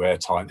regards to air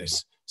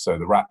tightness. So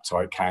the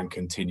Raptite can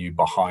continue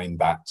behind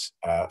that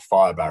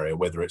fire barrier,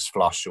 whether it's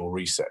flush or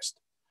recessed.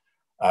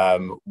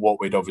 What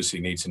we'd obviously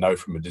need to know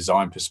from a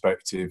design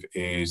perspective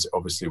is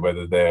obviously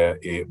whether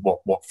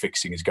what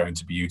fixing is going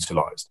to be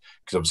utilised,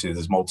 because obviously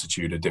there's a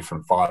multitude of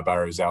different fire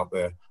barriers out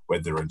there,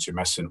 whether they're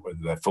intumescent, whether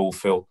they're full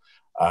fill.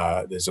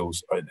 There's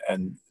also,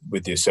 and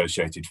with the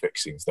associated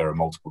fixings, there are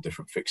multiple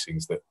different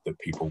fixings that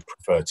people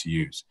prefer to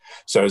use.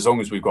 So as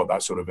long as we've got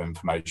that sort of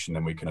information,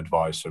 then we can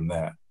advise from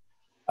there.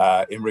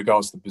 In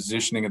regards to the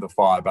positioning of the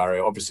fire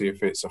barrier, obviously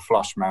if it's a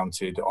flush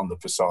mounted on the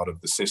facade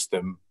of the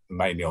system,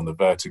 mainly on the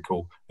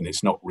vertical, and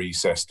it's not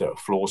recessed at a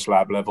floor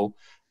slab level,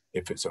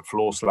 if it's at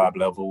floor slab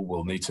level,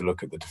 we'll need to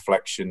look at the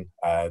deflection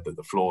that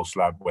the floor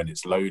slab, when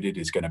it's loaded,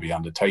 is going to be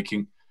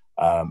undertaking.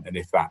 And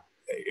if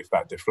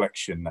that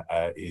deflection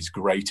is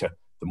greater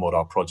than what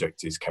our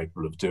project is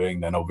capable of doing,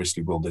 then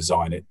obviously we'll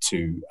design it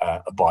to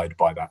abide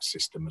by that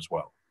system as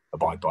well,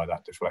 abide by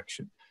that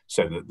deflection,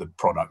 so that the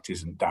product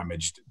isn't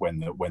damaged when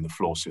the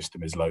floor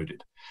system is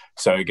loaded.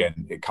 So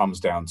again, it comes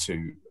down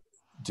to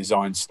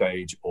design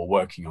stage or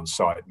working on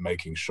site,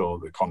 making sure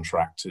the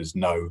contractors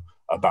know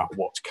about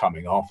what's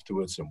coming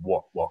afterwards and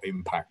what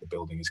impact the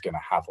building is going to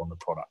have on the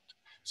product.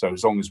 So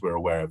as long as we're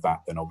aware of that,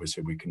 then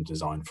obviously we can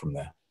design from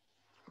there.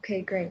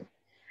 Okay, great.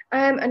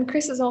 And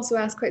Chris has also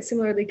asked quite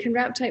similarly, can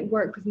Raptite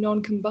work with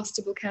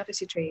non-combustible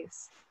cavity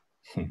trays?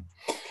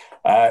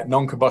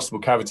 Non-combustible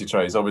cavity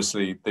trays,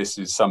 obviously this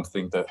is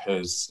something that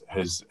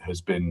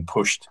has been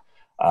pushed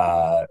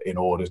in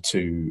order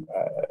to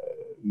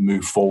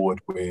move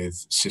forward with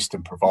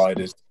system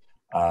providers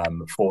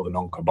for the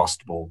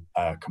non-combustible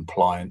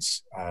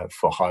compliance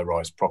for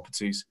high-rise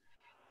properties.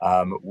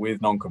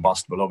 With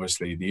non-combustible,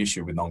 obviously the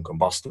issue with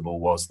non-combustible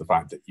was the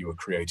fact that you were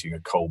creating a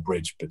coal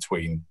bridge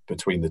between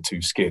the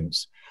two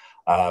skins.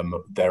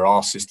 There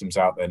are systems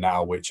out there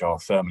now which are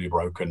thermally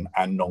broken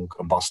and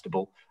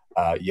non-combustible.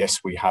 Yes,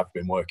 we have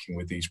been working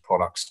with these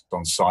products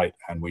on site,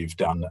 and we've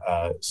done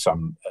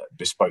some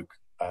bespoke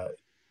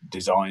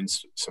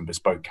designs, some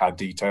bespoke CAD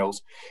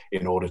details,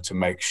 in order to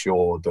make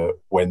sure that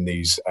when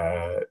these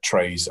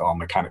trays are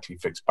mechanically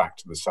fixed back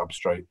to the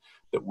substrate,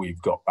 that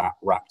we've got that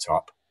wrapped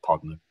up.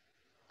 Pardon the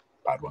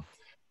bad one.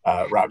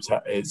 Wrapped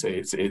up.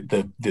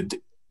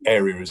 The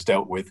area is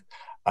dealt with,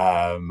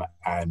 and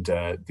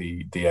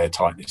the air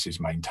tightness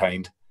is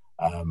maintained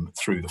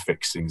through the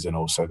fixings and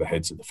also the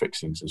heads of the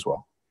fixings as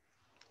well.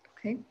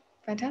 Okay,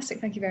 fantastic.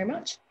 Thank you very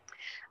much.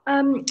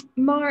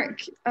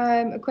 Mark,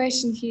 a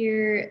question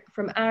here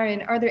from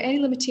Aaron. Are there any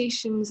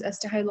limitations as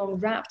to how long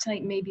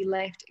Raptite may be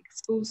left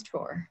exposed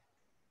for?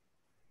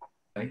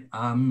 Okay.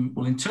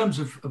 Well, in terms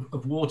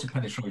of water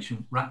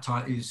penetration,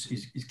 Raptite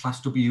is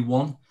class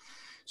W1.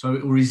 So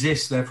it will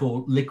resist,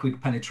 therefore, liquid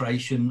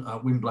penetration,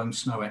 windblown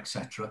snow,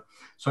 etc.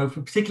 So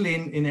particularly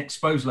in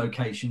exposed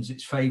locations,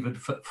 it's favoured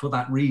for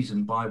that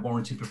reason by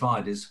warranty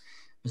providers,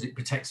 as it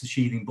protects the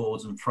sheathing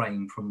boards and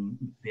frame from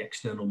the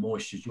external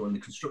moisture during the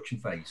construction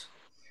phase.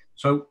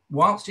 So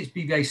whilst it's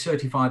BVA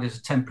certified as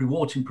a temporary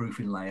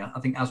waterproofing layer, I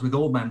think as with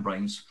all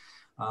membranes,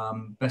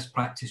 best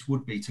practice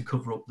would be to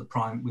cover up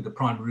with the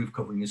primary roof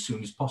covering as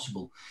soon as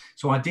possible.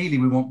 So ideally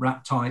we want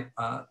Raptite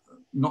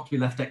not to be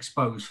left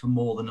exposed for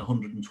more than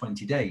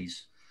 120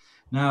 days.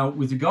 Now,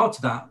 with regard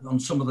to that, on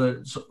some of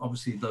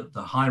obviously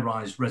the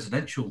high-rise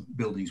residential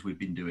buildings we've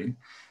been doing,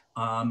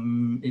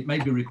 it may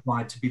be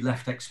required to be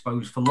left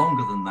exposed for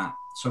longer than that.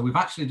 So we've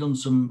actually done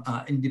some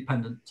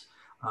independent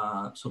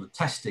sort of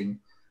testing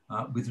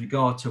with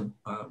regard to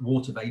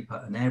water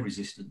vapor and air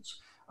resistance.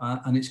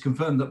 And it's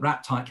confirmed that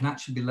Raptite can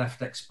actually be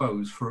left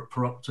exposed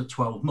for up to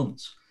 12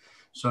 months.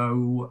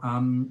 So,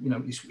 you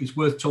know, it's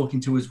worth talking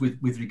to us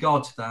with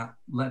regard to that.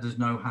 Let us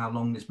know how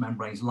long this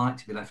membrane is like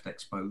to be left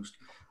exposed.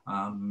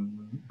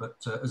 But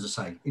as I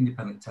say,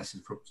 independently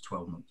tested for up to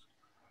 12 months.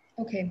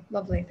 Okay,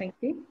 lovely, thank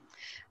you.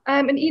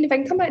 And Ian, if I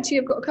can come back to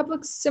you, I've got a couple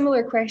of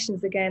similar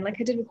questions again, like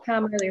I did with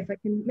Pam earlier, if I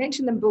can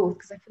mention them both,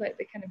 because I feel like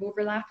they kind of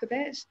overlap a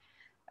bit.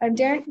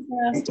 Derek has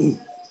asked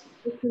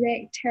the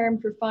correct term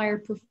for fire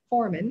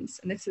performance,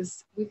 and this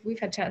is, we've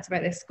had chats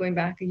about this going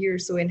back a year or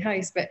so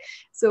in-house, but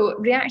so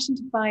reaction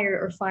to fire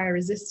or fire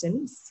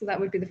resistance, so that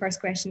would be the first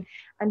question.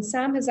 And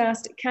Sam has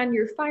asked, can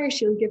your fire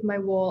shield give my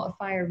wall a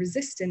fire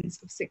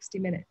resistance of 60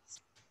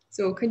 minutes?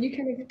 So can you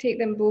kind of take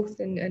them both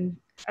and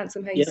answer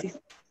them how you see?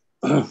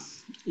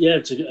 Yeah,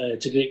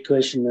 it's a great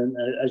question, and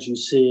as you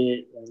say,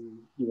 you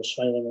were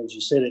smiling as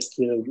you said it,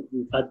 Keira,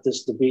 we've had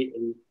this debate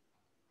in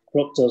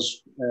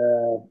Proctor's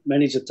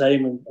many a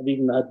time, and I've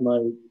even had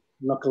my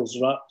knuckles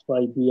wrapped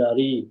by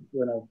BRE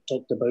when I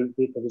talked about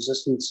vapor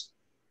resistance,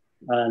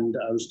 and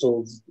I was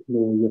told,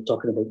 no, you're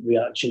talking about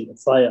reaction to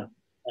fire.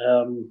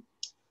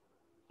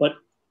 But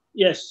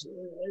yes,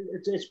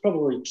 it's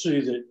probably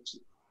true that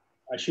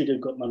I should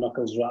have got my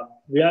knuckles wrapped.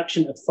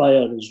 Reaction to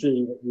fire is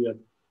really what we are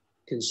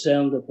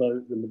concerned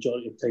about the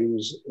majority of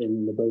times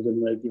in the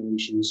building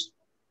regulations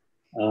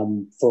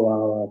for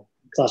our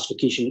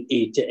classification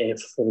A to F,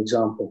 for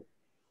example.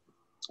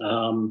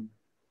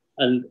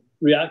 And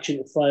reaction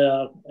to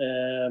fire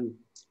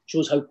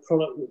shows how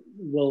product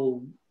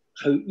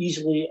how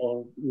easily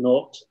or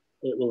not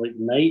it will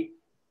ignite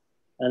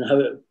and how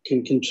it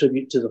can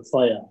contribute to the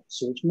fire.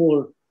 So it's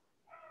more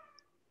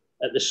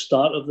at the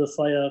start of the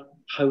fire,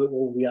 how it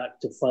will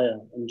react to fire.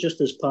 And just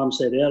as Pam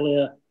said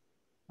earlier,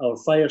 our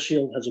fire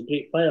shield has a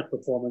great fire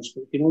performance,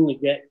 but it can only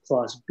get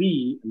class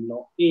B and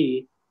not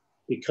A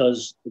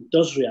because it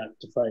does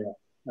react to fire.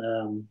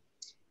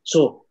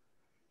 So,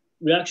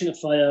 reaction to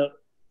fire,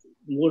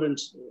 more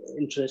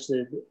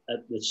interested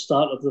at the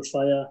start of the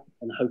fire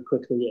and how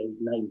quickly it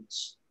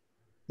ignites.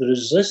 The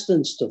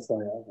resistance to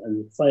fire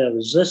and fire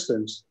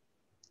resistance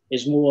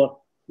is more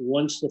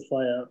once the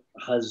fire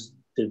has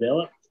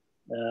developed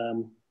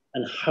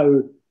and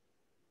how,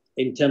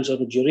 in terms of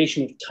the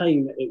duration of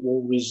time, it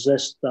will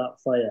resist that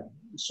fire.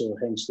 So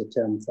hence the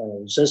term fire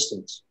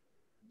resistance.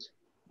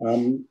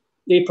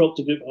 The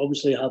Proctor Group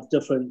obviously have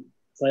different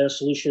fire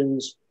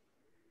solutions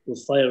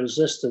with fire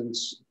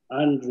resistance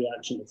and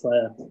reaction to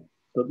fire,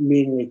 but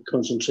mainly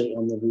concentrate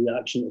on the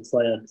reaction to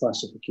fire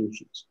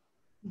classifications.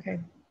 Okay.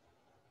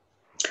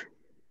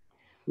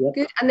 Yep.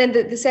 Good. And then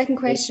the second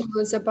question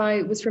was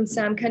from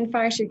Sam. Can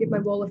fire shield give my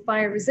wall a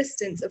fire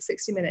resistance of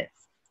 60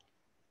 minutes?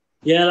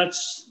 Yeah,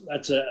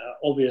 that's an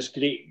obvious,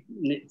 great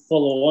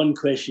follow-on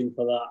question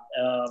for that.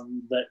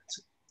 That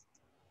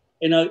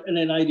in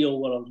an ideal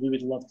world, we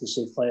would love to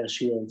say fire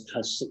shield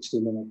has 60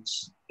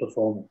 minutes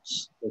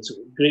performance. It's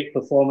a great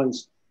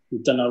performance.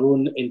 We've done our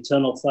own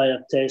internal fire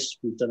tests.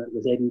 We've done it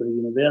with Edinburgh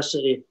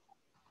University.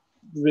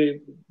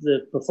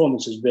 The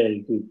performance is very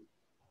good.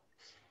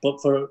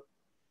 But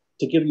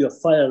to give you a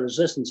fire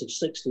resistance of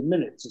 60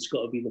 minutes, it's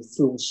got to be the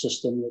full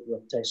system that we're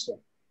testing.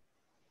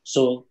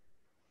 So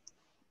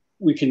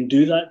we can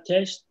do that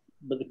test,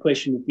 but the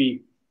question would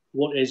be,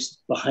 what is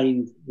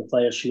behind the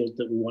fire shield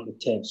that we want to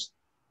test?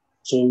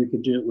 So we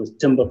could do it with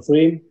timber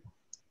frame,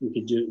 we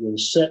could do it with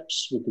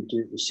SIPs, we could do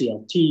it with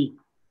CLT,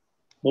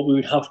 but we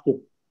would have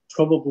to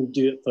probably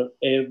do it for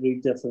every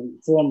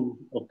different form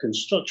of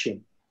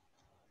construction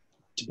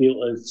to be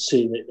able to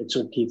say that it's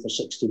okay for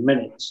 60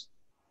 minutes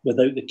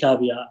without the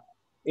caveat,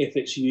 if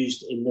it's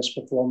used in this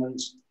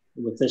performance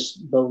with this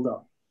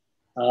build-up.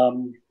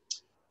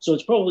 So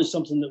it's probably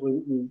something that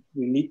we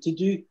need to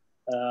do,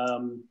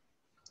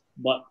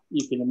 but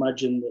you can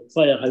imagine that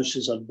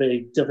firehouses are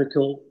very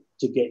difficult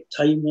to get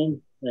time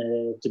in,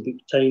 to book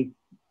time.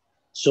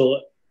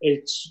 So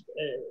it's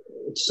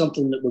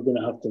something that we're going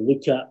to have to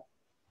look at,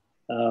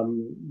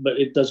 but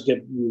it does give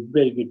you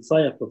very good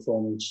fire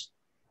performance,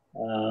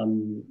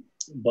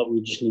 but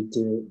we just need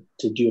to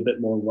do a bit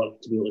more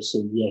work to be able to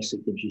say, yes,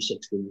 it gives you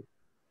 60 minutes.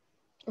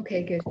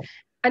 Okay, good.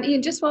 And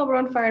Ian, just while we're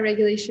on fire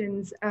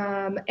regulations,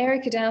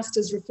 Eric had asked,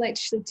 does Reflect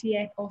Shield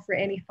TF offer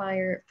any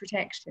fire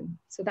protection?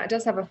 So that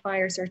does have a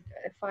fire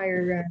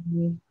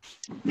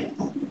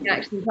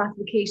reaction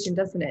classification,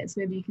 doesn't it?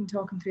 So maybe you can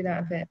talk him through that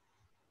a bit.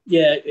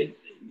 Yeah,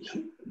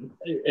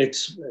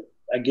 it's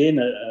again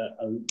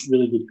a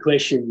really good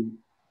question.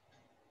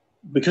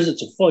 Because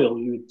it's a foil,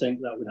 you would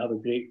think that would have a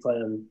great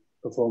fire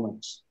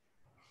performance.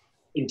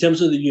 In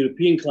terms of the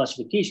European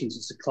classifications,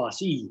 it's a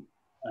Class E,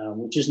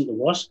 which isn't the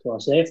worst,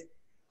 Class F.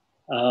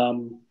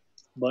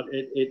 But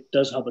it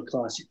does have a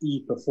Class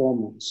E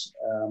performance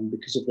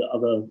because of the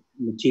other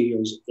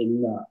materials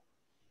in that.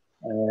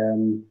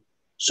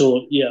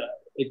 So yeah,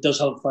 it does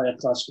have a fire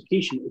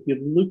classification. If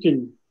you're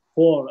looking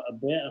for a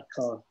better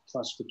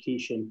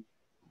classification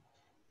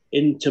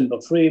in timber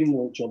frame,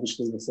 which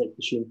obviously the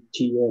Reflect Shield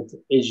TF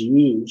is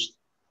used,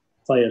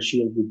 fire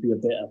shield would be a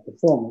better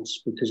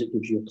performance because it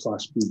gives you a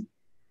Class B.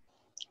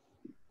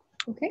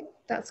 Okay,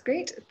 that's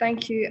great.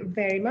 Thank you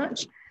very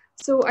much.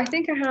 So I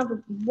think I have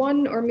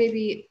one or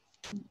maybe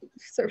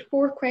sort of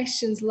 4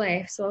 questions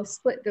left. So I'll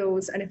split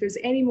those. And if there's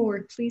any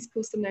more, please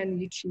post them down in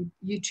the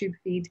YouTube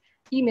feed,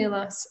 email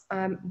us,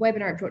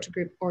 webinar at Proctor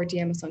Group, or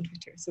DM us on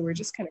Twitter. So we're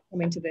just kind of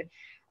coming to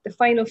the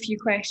final few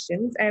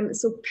questions.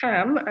 So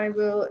Pam, I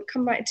will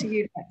come back to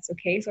you if that's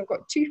okay. So I've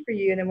got 2 for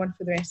you and then 1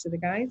 for the rest of the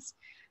guys.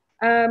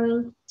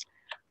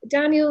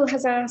 Daniel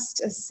has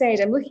said,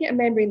 I'm looking at a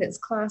membrane that's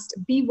classed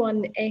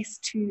B1,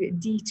 S2,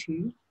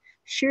 D2.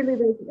 Surely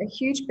there's a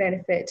huge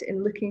benefit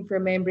in looking for a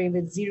membrane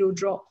with 0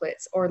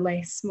 droplets or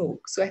less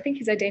smoke. So I think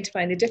he's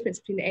identifying the difference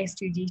between the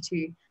S2,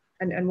 D2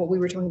 and what we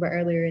were talking about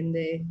earlier in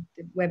the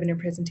webinar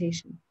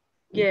presentation.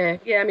 Yeah.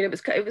 I mean, it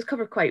was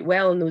covered quite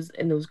well in those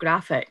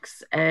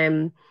graphics.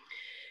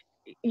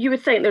 You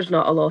would think there's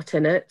not a lot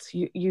in it.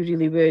 You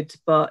really would,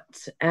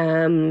 but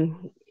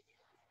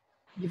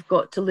you've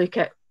got to look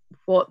at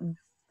what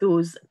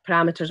those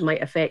parameters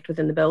might affect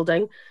within the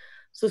building.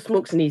 So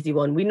smoke's an easy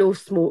one. We know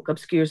smoke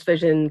obscures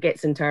vision,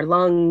 gets into our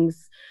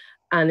lungs,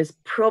 and is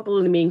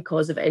probably the main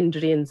cause of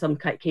injury, in some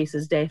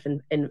cases death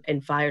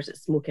in fires.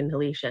 It's smoke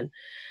inhalation.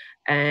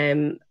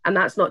 And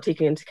that's not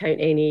taking into account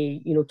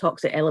any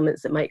toxic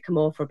elements that might come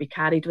off or be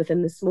carried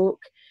within the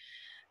smoke.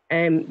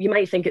 You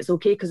might think it's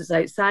okay because it's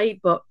outside,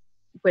 but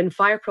when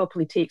fire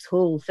properly takes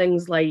hold,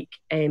 things like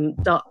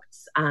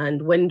ducts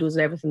and windows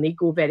and everything, they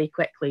go very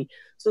quickly.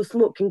 So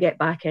smoke can get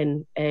back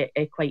in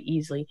quite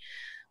easily.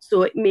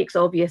 So it makes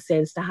obvious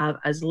sense to have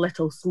as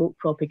little smoke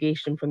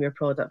propagation from your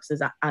products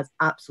as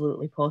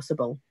absolutely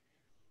possible.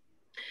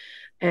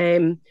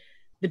 The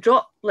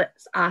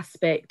droplets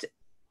aspect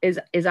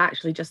is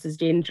actually just as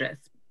dangerous.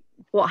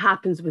 What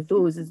happens with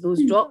those is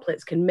those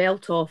droplets can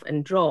melt off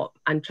and drop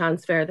and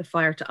transfer the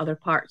fire to other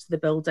parts of the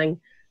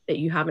building that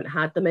you haven't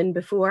had them in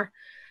before.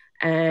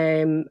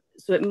 So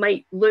it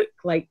might look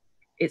like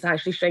it's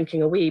actually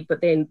shrinking away,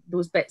 but then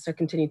those bits are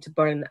continuing to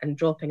burn and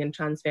dropping and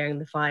transferring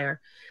the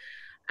fire.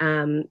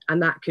 And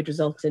that could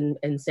result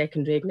in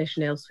secondary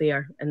ignition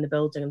elsewhere in the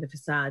building and the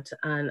facade,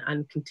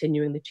 and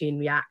continuing the chain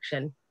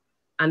reaction.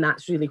 And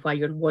that's really why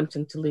you're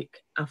wanting to look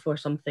for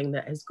something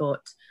that has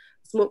got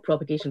smoke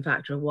propagation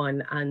factor of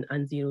 1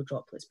 and 0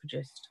 droplets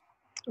produced.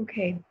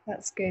 Okay,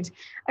 that's good.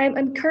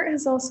 And Kurt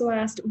has also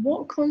asked,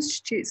 what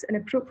constitutes an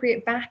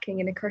appropriate backing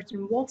in a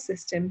curtain wall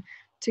system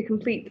to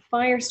complete the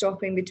fire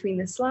stopping between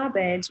the slab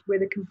edge where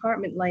the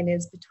compartment line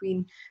is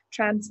between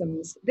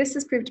transoms? This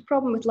has proved a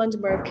problem with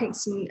London Borough of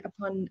Kingston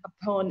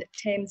upon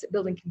Thames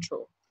building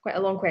control. Quite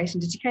a long question.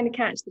 Did you kind of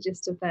catch the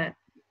gist of that?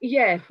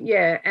 Yeah.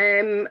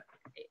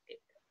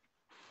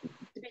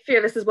 To be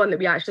fair, this is one that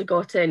we actually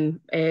got in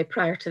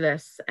prior to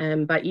this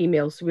by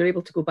email, so we were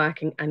able to go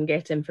back and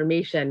get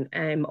information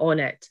on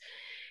it.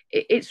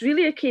 It's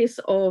really a case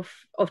of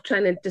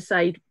trying to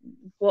decide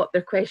what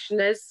their question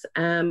is,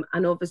 and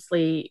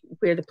obviously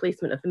where the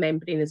placement of the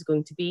membrane is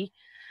going to be.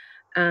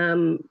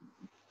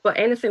 But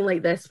anything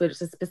like this, where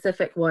it's a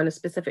specific one, a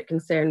specific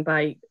concern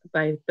by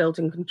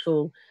building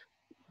control,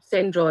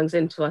 send drawings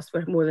into us.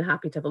 We're more than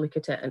happy to have a look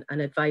at it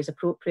and advise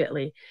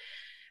appropriately.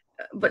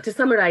 But to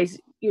summarise,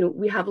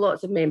 we have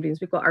lots of membranes.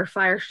 We've got our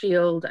fire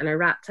shield and our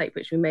wrap type,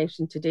 which we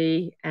mentioned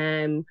today.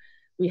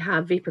 We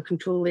have vapour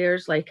control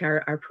layers like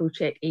our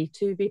ProCheck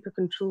A2 vapour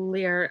control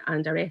layer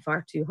and our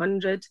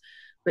FR200,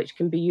 which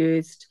can be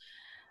used.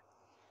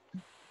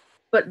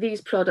 But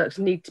these products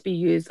need to be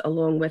used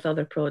along with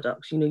other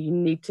products. You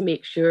need to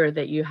make sure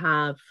that you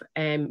have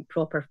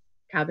proper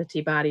cavity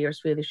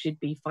barriers where there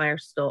should be fire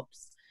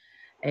stops.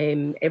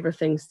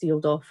 Everything's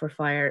sealed off for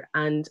fire,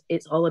 and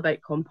it's all about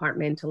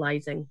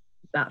compartmentalising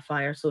that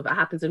fire. So if it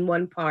happens in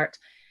one part,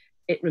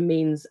 it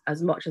remains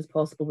as much as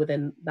possible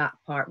within that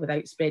part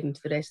without spreading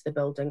to the rest of the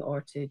building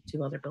or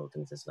to other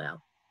buildings as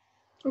well.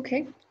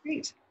 Okay,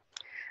 great.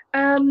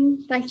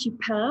 Thank you,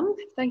 Pam.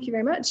 Thank you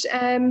very much.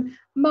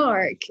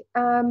 Mark,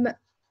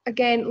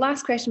 again,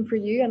 last question for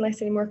you,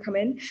 unless any more come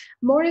in.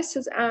 Morris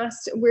has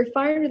asked, where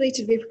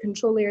fire-related vapour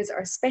control layers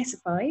are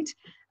specified,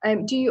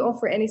 do you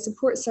offer any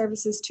support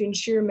services to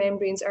ensure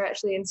membranes are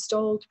actually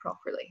installed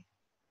properly?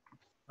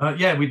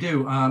 Yeah, we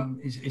do.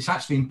 It's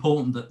actually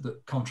important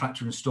that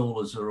contractor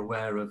installers are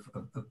aware of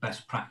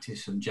best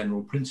practice and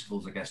general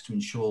principles, I guess, to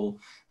ensure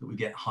that we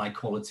get high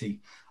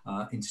quality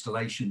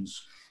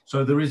installations.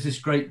 So there is this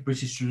great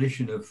British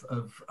tradition of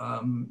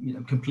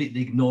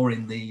completely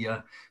ignoring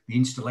the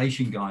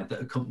installation guide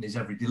that accompanies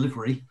every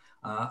delivery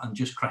and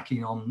just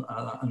cracking on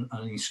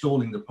and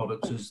installing the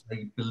products as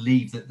they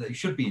believe that they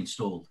should be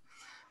installed.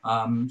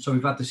 So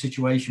we've had the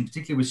situation,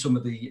 particularly with some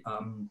of the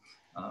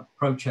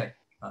ProCheck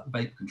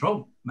vapor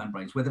control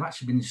membranes, where they've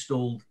actually been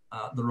installed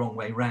the wrong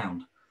way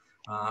round.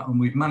 And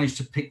we've managed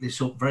to pick this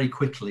up very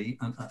quickly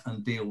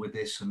and deal with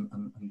this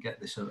and get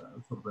this sort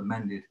of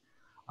amended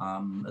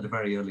at a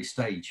very early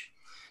stage.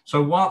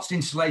 So whilst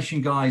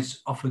installation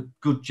guides offer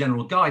good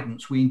general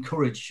guidance, we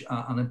encourage,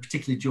 and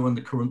particularly during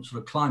the current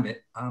sort of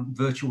climate,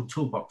 virtual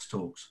toolbox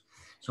talks.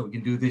 So we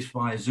can do this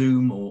via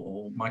Zoom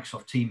or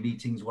Microsoft Teams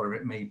meetings, whatever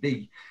it may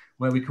be,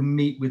 where we can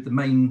meet with the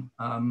main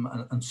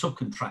and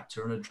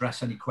subcontractor and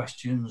address any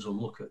questions or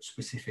look at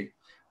specific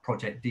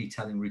project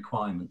detailing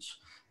requirements.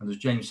 And as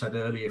James said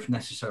earlier, if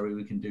necessary,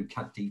 we can do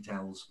CAD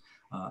details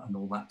and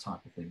all that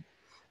type of thing.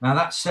 Now,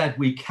 that said,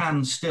 we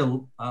can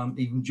still,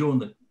 even during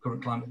the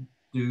current climate,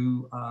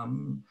 do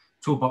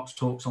toolbox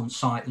talks on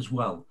site as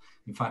well.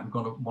 In fact, we've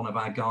got one of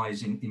our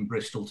guys in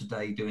Bristol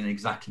today doing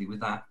exactly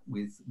with that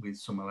with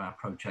some of our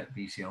ProCheck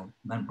VCL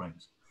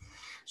membranes.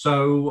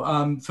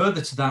 So further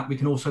to that, we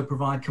can also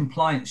provide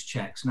compliance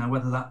checks. Now,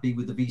 whether that be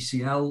with the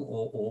VCL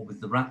or with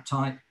the wrap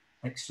type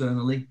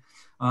externally.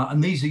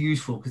 And these are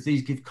useful because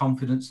these give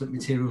confidence that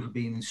materials are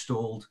being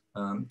installed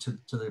to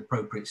the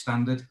appropriate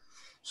standard.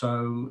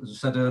 So as I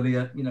said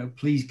earlier,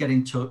 please get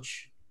in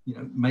touch,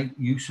 make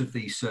use of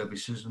these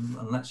services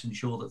and let's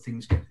ensure that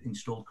things get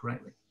installed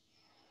correctly.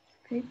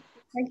 Okay,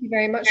 thank you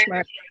very much,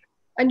 Mark.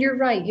 And you're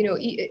right,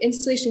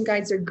 installation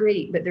guides are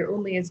great, but they're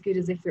only as good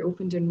as if they're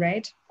opened and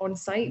read on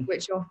site,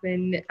 which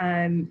often,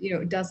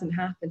 doesn't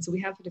happen. So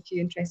we have had a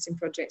few interesting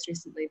projects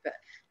recently, but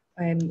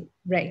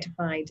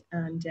rectified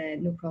and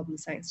no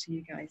problems thanks to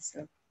you guys.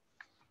 So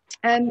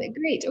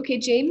great. Okay,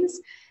 James.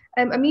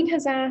 Amin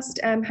has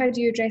asked, how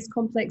do you address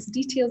complex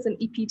details in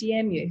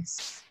EPDM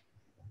use?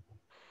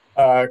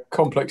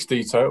 Complex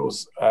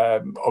details,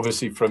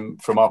 obviously from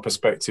our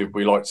perspective,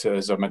 we like to,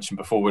 as I mentioned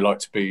before, we like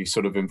to be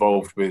sort of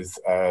involved with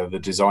the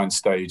design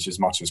stage as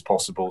much as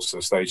possible.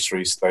 So stage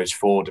 3, stage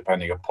 4,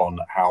 depending upon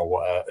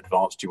how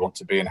advanced you want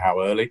to be and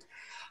how early.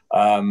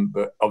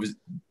 But obviously,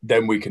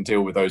 then we can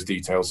deal with those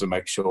details and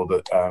make sure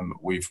that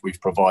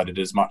we've provided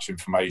as much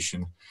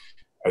information,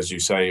 as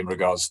you say, in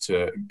regards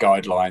to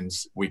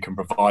guidelines. We can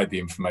provide the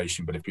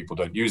information, but if people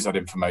don't use that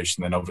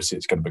information, then obviously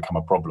it's going to become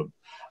a problem.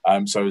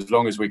 So as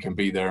long as we can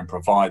be there and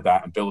provide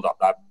that and build up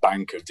that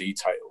bank of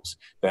details,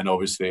 then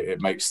obviously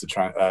it makes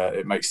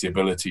the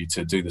ability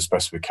to do the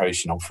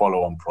specification on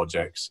follow-on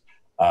projects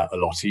a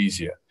lot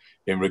easier.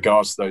 In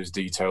regards to those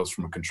details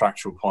from a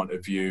contractual point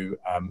of view,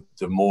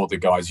 the more the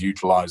guys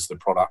utilise the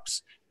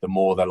products, the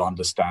more they'll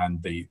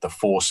understand the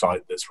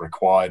foresight that's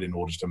required in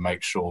order to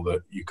make sure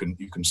that you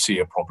can see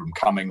a problem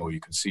coming, or you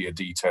can see a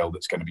detail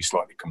that's going to be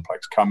slightly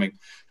complex coming,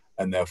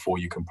 and therefore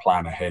you can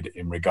plan ahead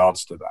in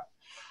regards to that.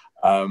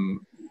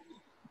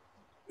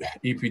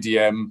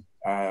 EPDM,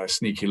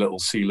 sneaky little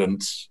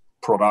sealant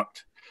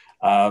product.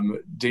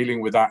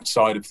 Dealing with that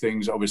side of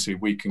things, obviously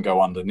we can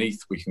go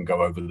underneath, we can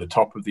go over the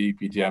top of the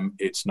EPDM,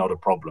 it's not a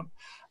problem.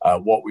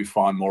 What we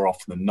find more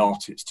often than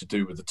not, it's to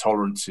do with the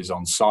tolerances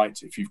on site.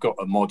 If you've got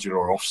a modular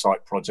or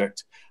off-site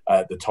project,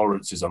 the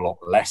tolerance is a lot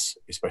less,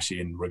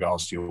 especially in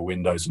regards to your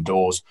windows and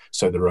doors.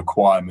 So the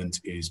requirement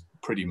is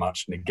pretty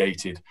much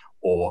negated,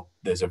 or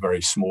there's a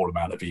very small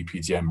amount of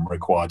EPDM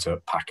required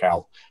to pack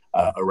out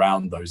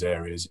around those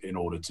areas in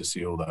order to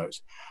seal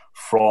those.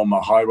 From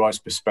a high-rise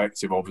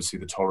perspective, obviously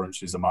the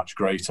tolerances are much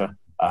greater,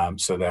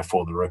 so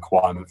therefore the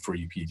requirement for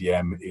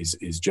EPDM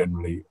is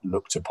generally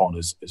looked upon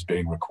as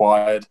being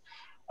required.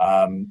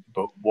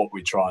 But what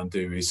we try and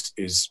do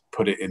is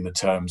put it in the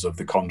terms of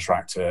the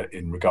contractor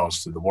in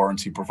regards to the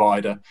warranty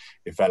provider.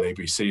 If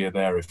LABC are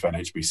there, if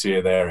NHBC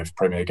are there, if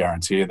Premier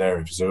Guarantee are there,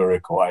 if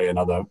Zurich or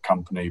another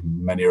company,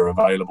 many are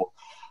available,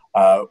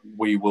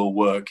 we will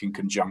work in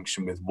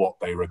conjunction with what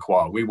they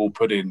require. We will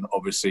put in,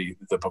 obviously,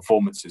 the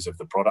performances of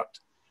the product,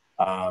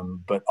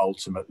 but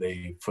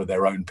ultimately, for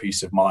their own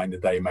peace of mind,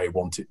 that they may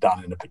want it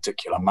done in a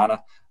particular manner,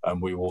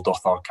 and we will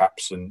doff our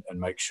caps and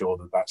make sure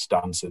that that's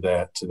done to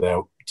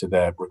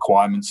their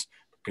requirements,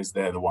 because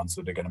they're the ones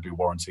that are going to be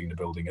warranting the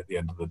building at the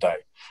end of the day.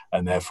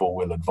 And therefore,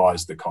 we'll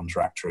advise the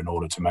contractor in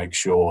order to make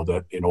sure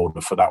that in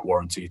order for that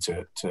warranty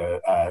to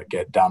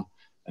get done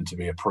and to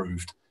be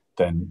approved,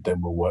 then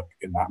we'll work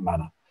in that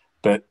manner.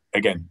 But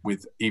again,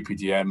 with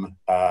EPDM,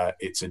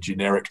 it's a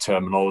generic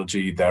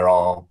terminology. There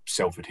are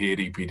self-adhered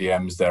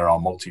EPDMs, there are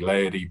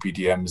multi-layered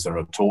EPDMs, there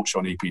are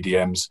torch-on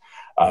EPDMs.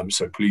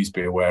 So please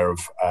be aware of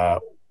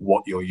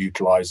what you're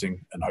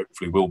utilising, and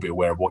hopefully will be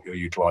aware of what you're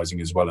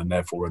utilising as well, and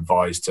therefore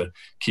advised to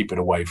keep it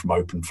away from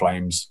open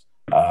flames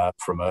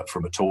from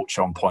a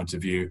torch-on point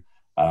of view.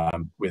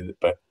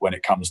 But when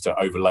it comes to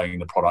overlaying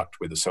the product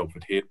with a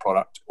self-adhered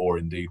product, or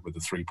indeed with a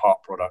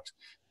 3-part product,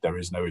 there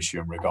is no issue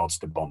in regards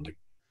to bonding.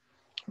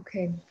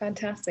 Okay,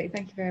 fantastic.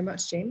 Thank you very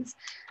much, James.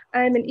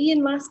 And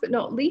Ian, last but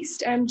not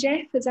least,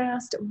 Jeff has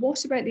asked,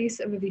 what about the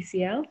use of a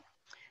VCL?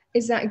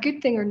 Is that a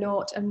good thing or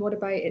not? And what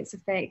about its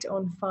effect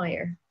on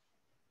fire?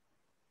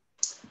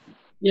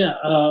 Yeah,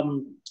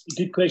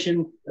 good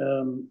question.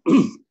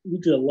 We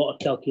do a lot of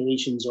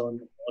calculations on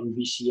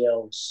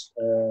VCLs,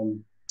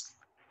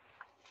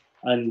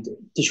 and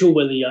to show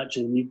whether you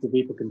actually need the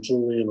vapor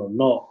control layer or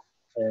not,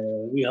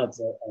 we have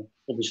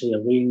obviously a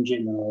range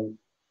in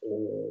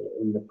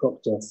the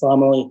Proctor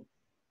family,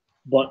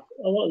 but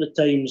a lot of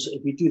the times,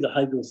 if you do the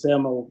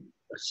hydrothermal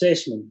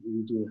assessment,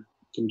 you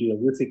can do a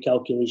roofing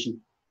calculation,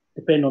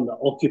 depending on the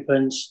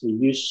occupants, the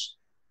use,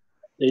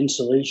 the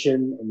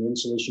insulation, and the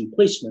insulation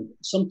placement.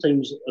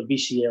 Sometimes a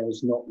VCL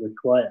is not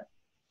required,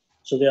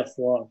 so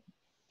therefore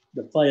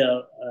the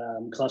fire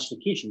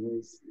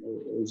classification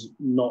is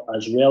not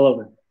as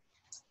relevant.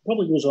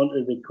 Probably goes on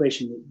to the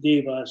question that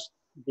Dave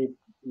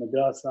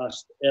McGrath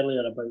asked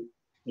earlier about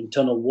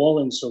internal wall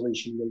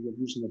insulation, where you're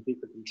using a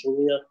vapor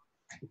control layer,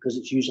 because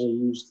it's usually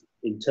used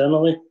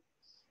internally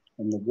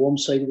on the warm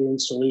side of the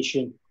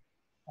insulation.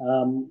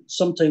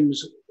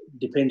 Sometimes,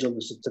 depends on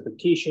the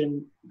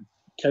certification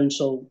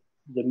council,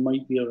 there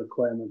might be a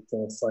requirement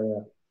for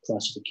fire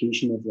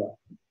classification of that.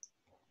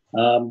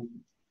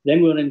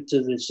 Then we're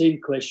into the same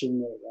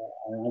question that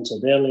I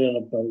answered earlier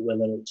about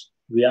whether it's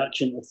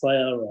reaction to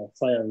fire or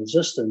fire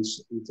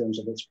resistance in terms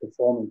of its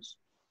performance.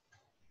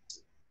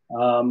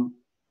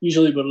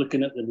 Usually we're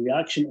looking at the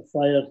reaction to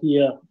fire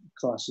here,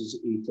 classes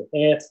A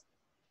to F,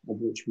 of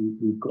which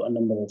we've got a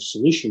number of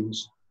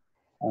solutions,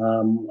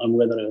 and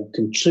whether it will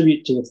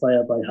contribute to the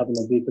fire by having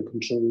a vapor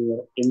control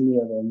layer in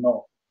there or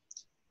not.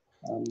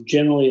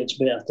 Generally, it's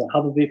better to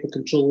have a vapor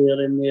control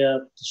layer in there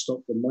to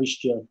stop the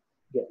moisture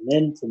getting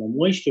in from a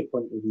moisture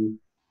point of view,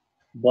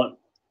 but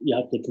you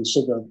have to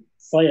consider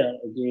fire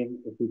again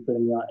if we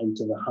bring that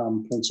into the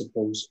HAM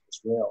principles as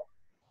well.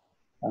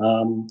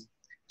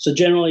 So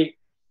generally,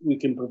 we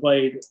can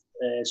provide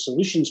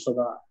solutions for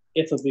that.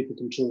 If a vapor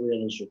control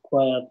layer is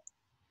required,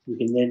 we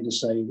can then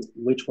decide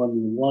which one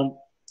we want,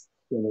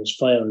 whether it's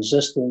fire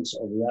resistance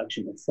or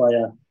reaction to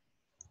fire,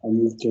 and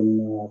we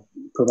can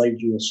provide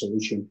you a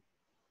solution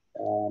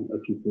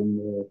if you can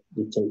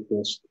the type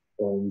list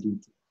or indeed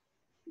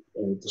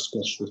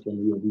discuss with one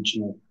of your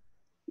regional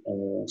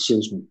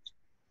salesmen.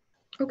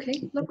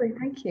 Okay, lovely,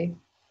 thank you.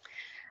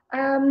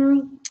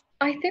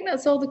 I think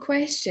that's all the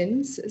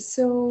questions.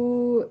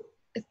 So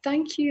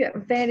thank you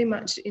very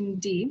much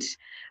indeed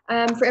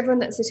for everyone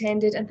that's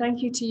attended, and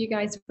thank you to you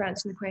guys for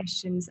answering the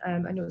questions.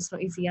 I know it's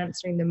not easy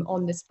answering them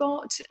on the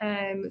spot,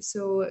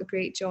 so a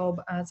great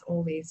job as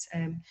always.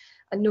 And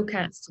no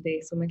cats today,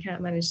 so my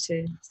cat managed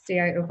to stay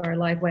out of our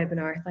live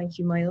webinar. Thank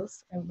you,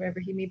 Miles, wherever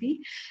he may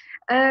be.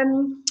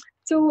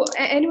 So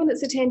anyone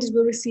that's attended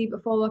will receive a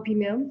follow-up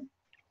email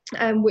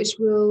which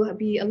will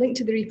be a link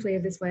to the replay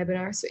of this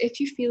webinar. So if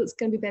you feel it's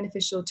going to be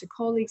beneficial to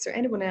colleagues or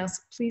anyone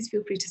else, please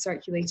feel free to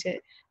circulate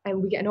it.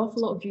 And we get an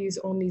awful lot of views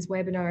on these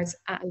webinars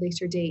at a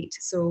later date.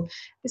 So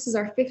this is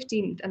our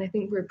 15th, and I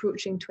think we're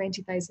approaching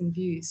 20,000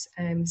 views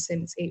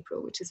since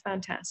April, which is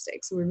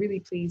fantastic. So we're really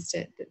pleased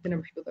at the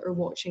number of people that are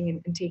watching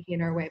and taking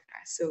in our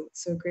webinar. So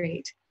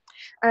great.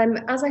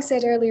 As I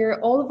said earlier,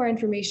 all of our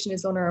information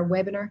is on our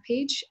webinar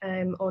page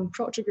on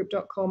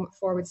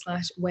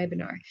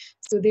proctorgroup.com/webinar.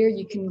 So there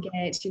you can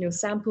get,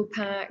 sample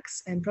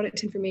packs and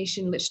product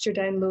information, literature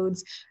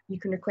downloads. You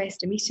can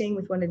request a meeting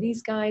with one of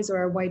these guys or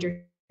our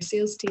wider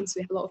sales team. So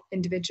we have a lot of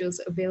individuals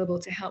available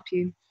to help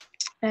you.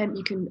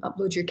 You can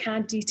upload your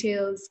CAD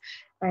details.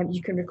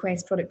 You can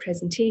request product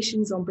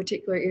presentations on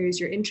particular areas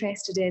you're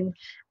interested in,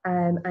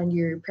 and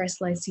your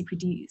personalized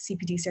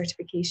CPD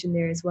certification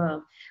there as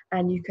well.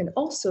 And you can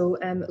also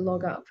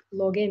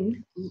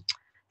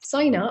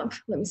sign up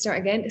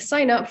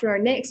for our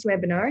next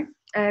webinar,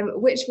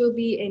 which will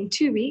be in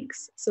 2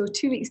 weeks. So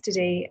 2 weeks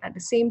today at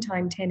the same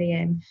time, 10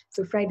 a.m.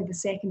 So Friday the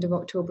 2nd of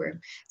October.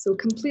 So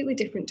completely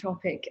different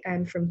topic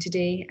from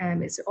today.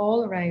 It's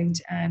all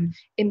around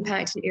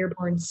impact and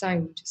airborne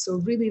sound. So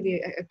really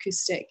the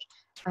acoustic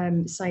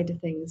side of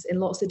things in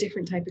lots of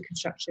different type of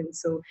construction.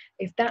 So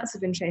if that's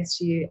of interest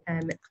to you,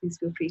 please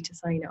feel free to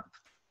sign up.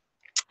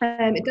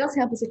 It does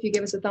help us if you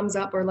give us a thumbs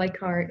up or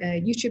like our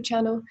YouTube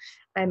channel.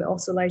 It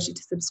also allows you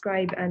to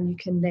subscribe, and you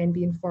can then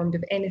be informed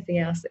of anything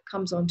else that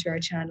comes onto our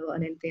channel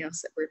and anything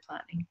else that we're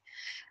planning.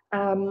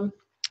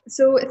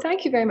 So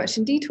thank you very much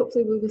indeed.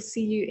 Hopefully we will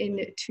see you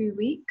in 2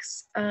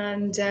 weeks.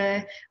 And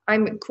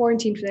I'm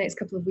quarantined for the next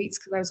couple of weeks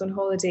because I was on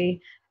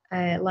holiday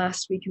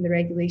last week and the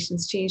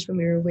regulations changed when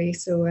we were away.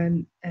 So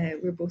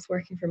we're both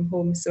working from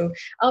home. So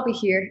I'll be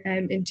here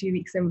in 2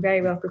 weeks. I'm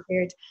very well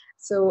prepared.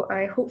 So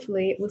I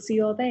hopefully will see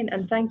you all then.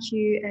 And thank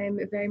you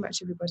very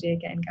much, everybody,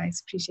 again,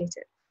 guys. Appreciate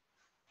it.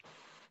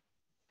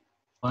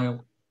 Bye.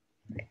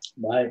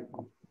 Bye.